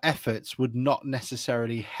efforts would not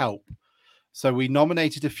necessarily help. So we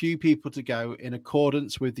nominated a few people to go in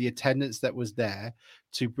accordance with the attendance that was there,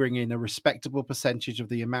 to bring in a respectable percentage of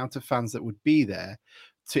the amount of fans that would be there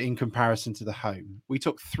in comparison to the home. We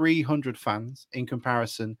took 300 fans in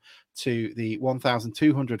comparison to the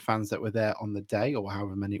 1,200 fans that were there on the day, or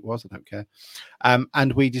however many it was, I don't care.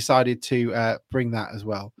 And we decided to bring that as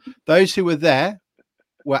well. Those who were there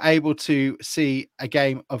were able to see a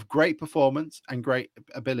game of great performance and great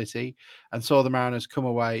ability, and saw the Mariners come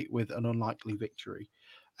away with an unlikely victory.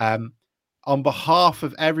 On behalf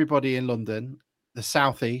of everybody in London, the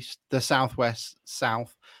Southeast, the Southwest,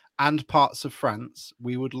 South, and parts of France,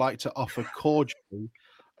 we would like to offer cordially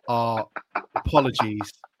our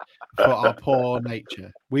apologies for our poor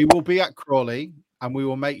nature. We will be at Crawley, and we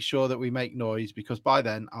will make sure that we make noise, because by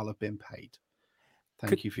then I'll have been paid.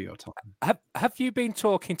 Thank you for your time. Have you been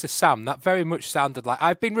talking to Sam? That very much sounded like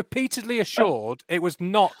I've been repeatedly assured it was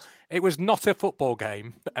not a football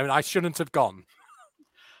game, and I shouldn't have gone.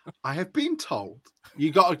 I have been told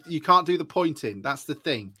you can't do the pointing. That's the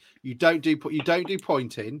thing. You don't do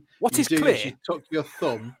pointing. What is clear? You tuck your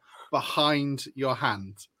thumb behind your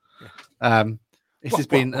hand. This has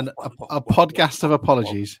been a podcast of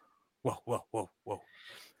apologies. Whoa.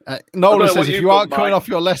 Nolan says, if you aren't cutting off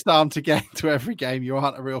your left arm to get to every game, you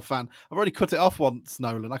aren't a real fan. I've already cut it off once,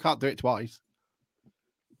 Nolan. I can't do it twice.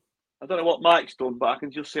 I don't know what Mike's done, but I can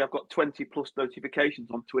just see I've got 20 plus notifications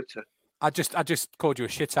on Twitter. I just called you a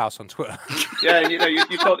shithouse on Twitter. Yeah,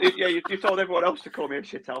 you told everyone else to call me a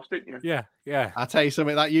shithouse, didn't you? Yeah. I'll tell you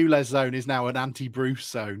something. That ULEZ zone is now an anti-Bruce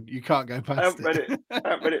zone. You can't go past it. I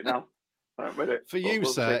haven't read it now. I haven't read it. For you,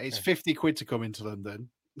 sir, it's 50 quid to come into London,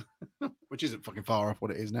 which isn't fucking far off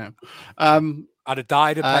what it is now. I'd have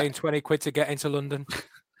died of paying 20 quid to get into London.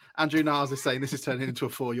 Andrew Niles is saying this is turning into a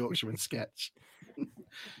 4 Yorkshireman sketch.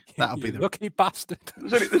 That'll be the lucky bastard.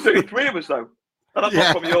 There's only 3 of us though. And I'm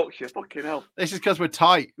not from Yorkshire. Fucking hell. This is because we're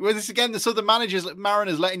tight. Well, this again, the Southern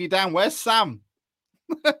Mariners letting you down. Where's Sam?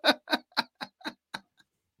 He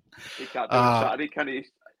can't do it Saturday, can he?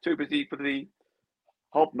 He's too busy for the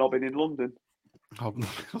hobnobbing in London.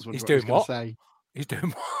 He's doing what? He's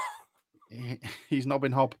doing what? He's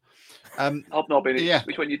nobbing hob. Hobnobbing.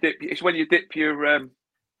 It's when you dip. It's when you dip your.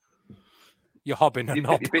 You're hobbing a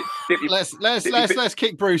knob. Let's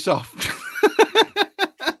kick Bruce off.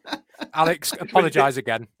 Alex, apologise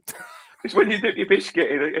again. It's when you dip your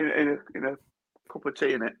biscuit in a cup of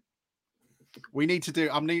tea in it. We need to do.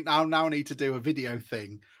 I now need to do a video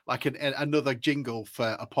thing, like another jingle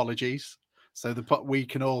for apologies, so we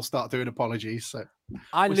can all start doing apologies. So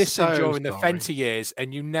I listened during the Fenty years,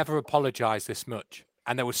 and you never apologised this much,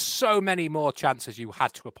 and there were so many more chances you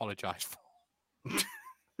had to apologise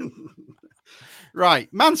for. Right,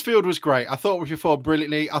 Mansfield was great. I thought we performed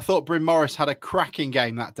brilliantly. I thought Bryn Morris had a cracking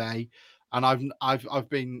game that day, and I've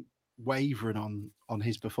been wavering on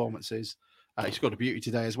his performances. He scored a beauty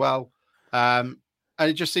today as well, and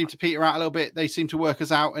it just seemed to peter out a little bit. They seemed to work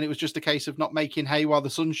us out, and it was just a case of not making hay while the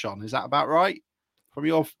sun shone. Is that about right from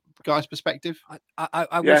your guys' perspective?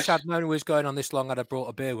 I wish I'd known it was going on this long. I'd have brought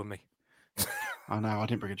a beer with me. I know I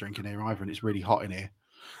didn't bring a drink in here either, and it's really hot in here.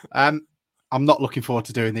 I'm not looking forward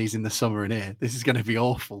to doing these in the summer in here. This is going to be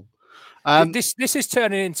awful. This is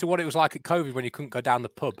turning into what it was like at COVID when you couldn't go down the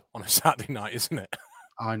pub on a Saturday night, isn't it?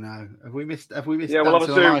 I know. Have we missed? Yeah, we'll have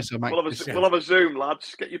a Zoom. We'll have a Zoom,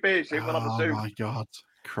 lads. Get your beers in. We'll have a Zoom. Oh my God,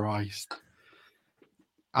 Christ!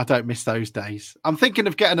 I don't miss those days. I'm thinking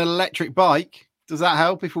of getting an electric bike. Does that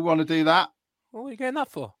help if we want to do that? What are you getting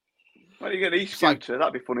that for? Well, you get an e-scooter.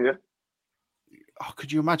 That'd be funny, yeah. Oh,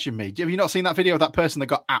 could you imagine me? Have you not seen that video of that person that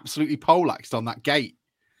got absolutely poleaxed on that gate?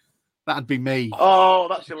 That'd be me. Oh,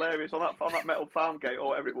 that's hilarious. On that metal farm gate or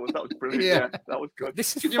whatever it was. That was brilliant. Yeah, that was good.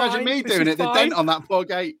 Could you imagine me doing it? The dent on that poor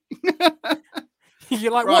gate.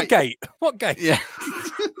 You're like, right. What gate? What gate? Yeah.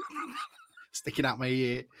 Sticking out my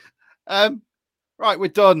ear. Right, we're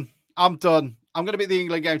done. I'm done. I'm going to be at the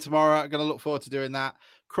England game tomorrow. I'm going to look forward to doing that.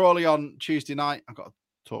 Crawley on Tuesday night. I've got to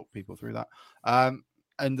talk people through that.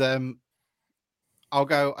 And I'll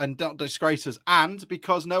go and don't disgrace us. And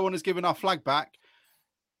because no one has given our flag back,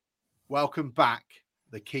 welcome back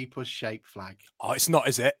the keeper's shaped flag. Oh, it's not,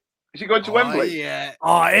 is it? Is it going to Wembley? Yeah.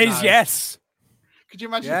 Oh, it is, yes. Could you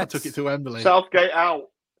imagine if I took it to Wembley? Southgate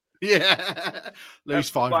out. Yeah. Lose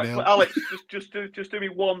 5-0. Right, Alex, just do me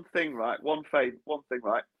one thing, right? One thing,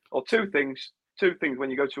 right? Or two things when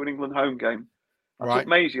you go to an England home game. I took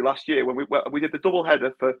Maisie last year when we did the double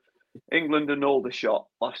header for England and Aldershot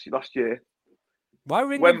last year. Why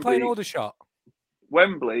were England playing Aldershot?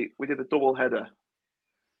 Wembley, we did a double header.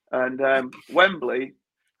 And Wembley,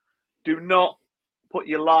 do not put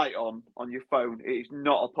your light on your phone. It is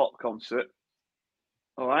not a pop concert.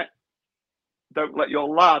 All right? Don't let your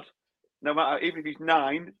lad, no matter, even if he's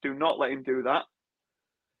 9, do not let him do that.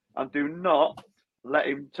 And do not let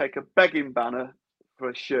him take a begging banner for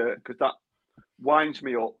a shirt, because that winds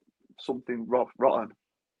me up something rotten.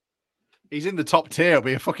 He's in the top tier. It'll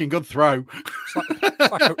be a fucking good throw.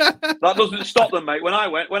 That doesn't stop them, mate. When I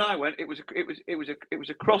went, it was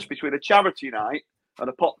a cross between a charity night and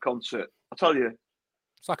a pop concert. I tell you,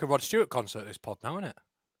 it's like a Rod Stewart concert. This pod now, isn't it?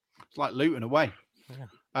 It's like Luton away.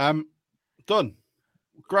 Yeah. Done.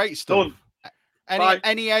 Great stuff. Done.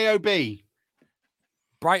 Any AOB?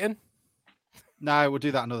 Brighton? No, we'll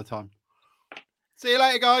do that another time. See you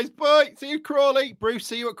later, guys. Bye. See you, Crawley. Bruce,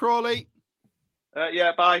 see you at Crawley.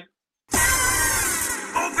 Yeah, bye.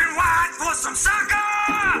 Open wide for some soccer!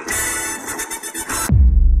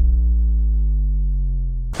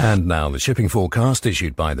 And now the shipping forecast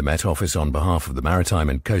issued by the Met Office on behalf of the Maritime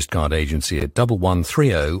and Coast Guard Agency at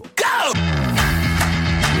 1130. Go!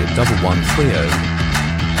 At 1130.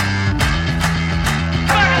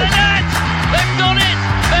 They've done it!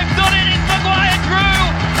 They've done it! It's Maguire Drew!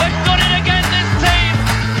 They've done it again, this team!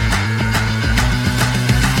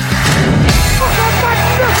 What a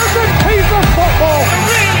magnificent piece of football!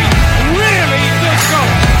 Really, really good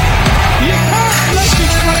goal! You can't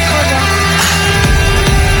legislate for that!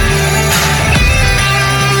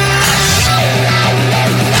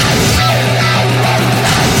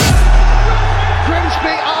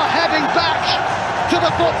 Grimsby are heading back to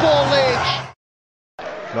the Football League.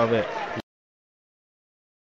 Love it.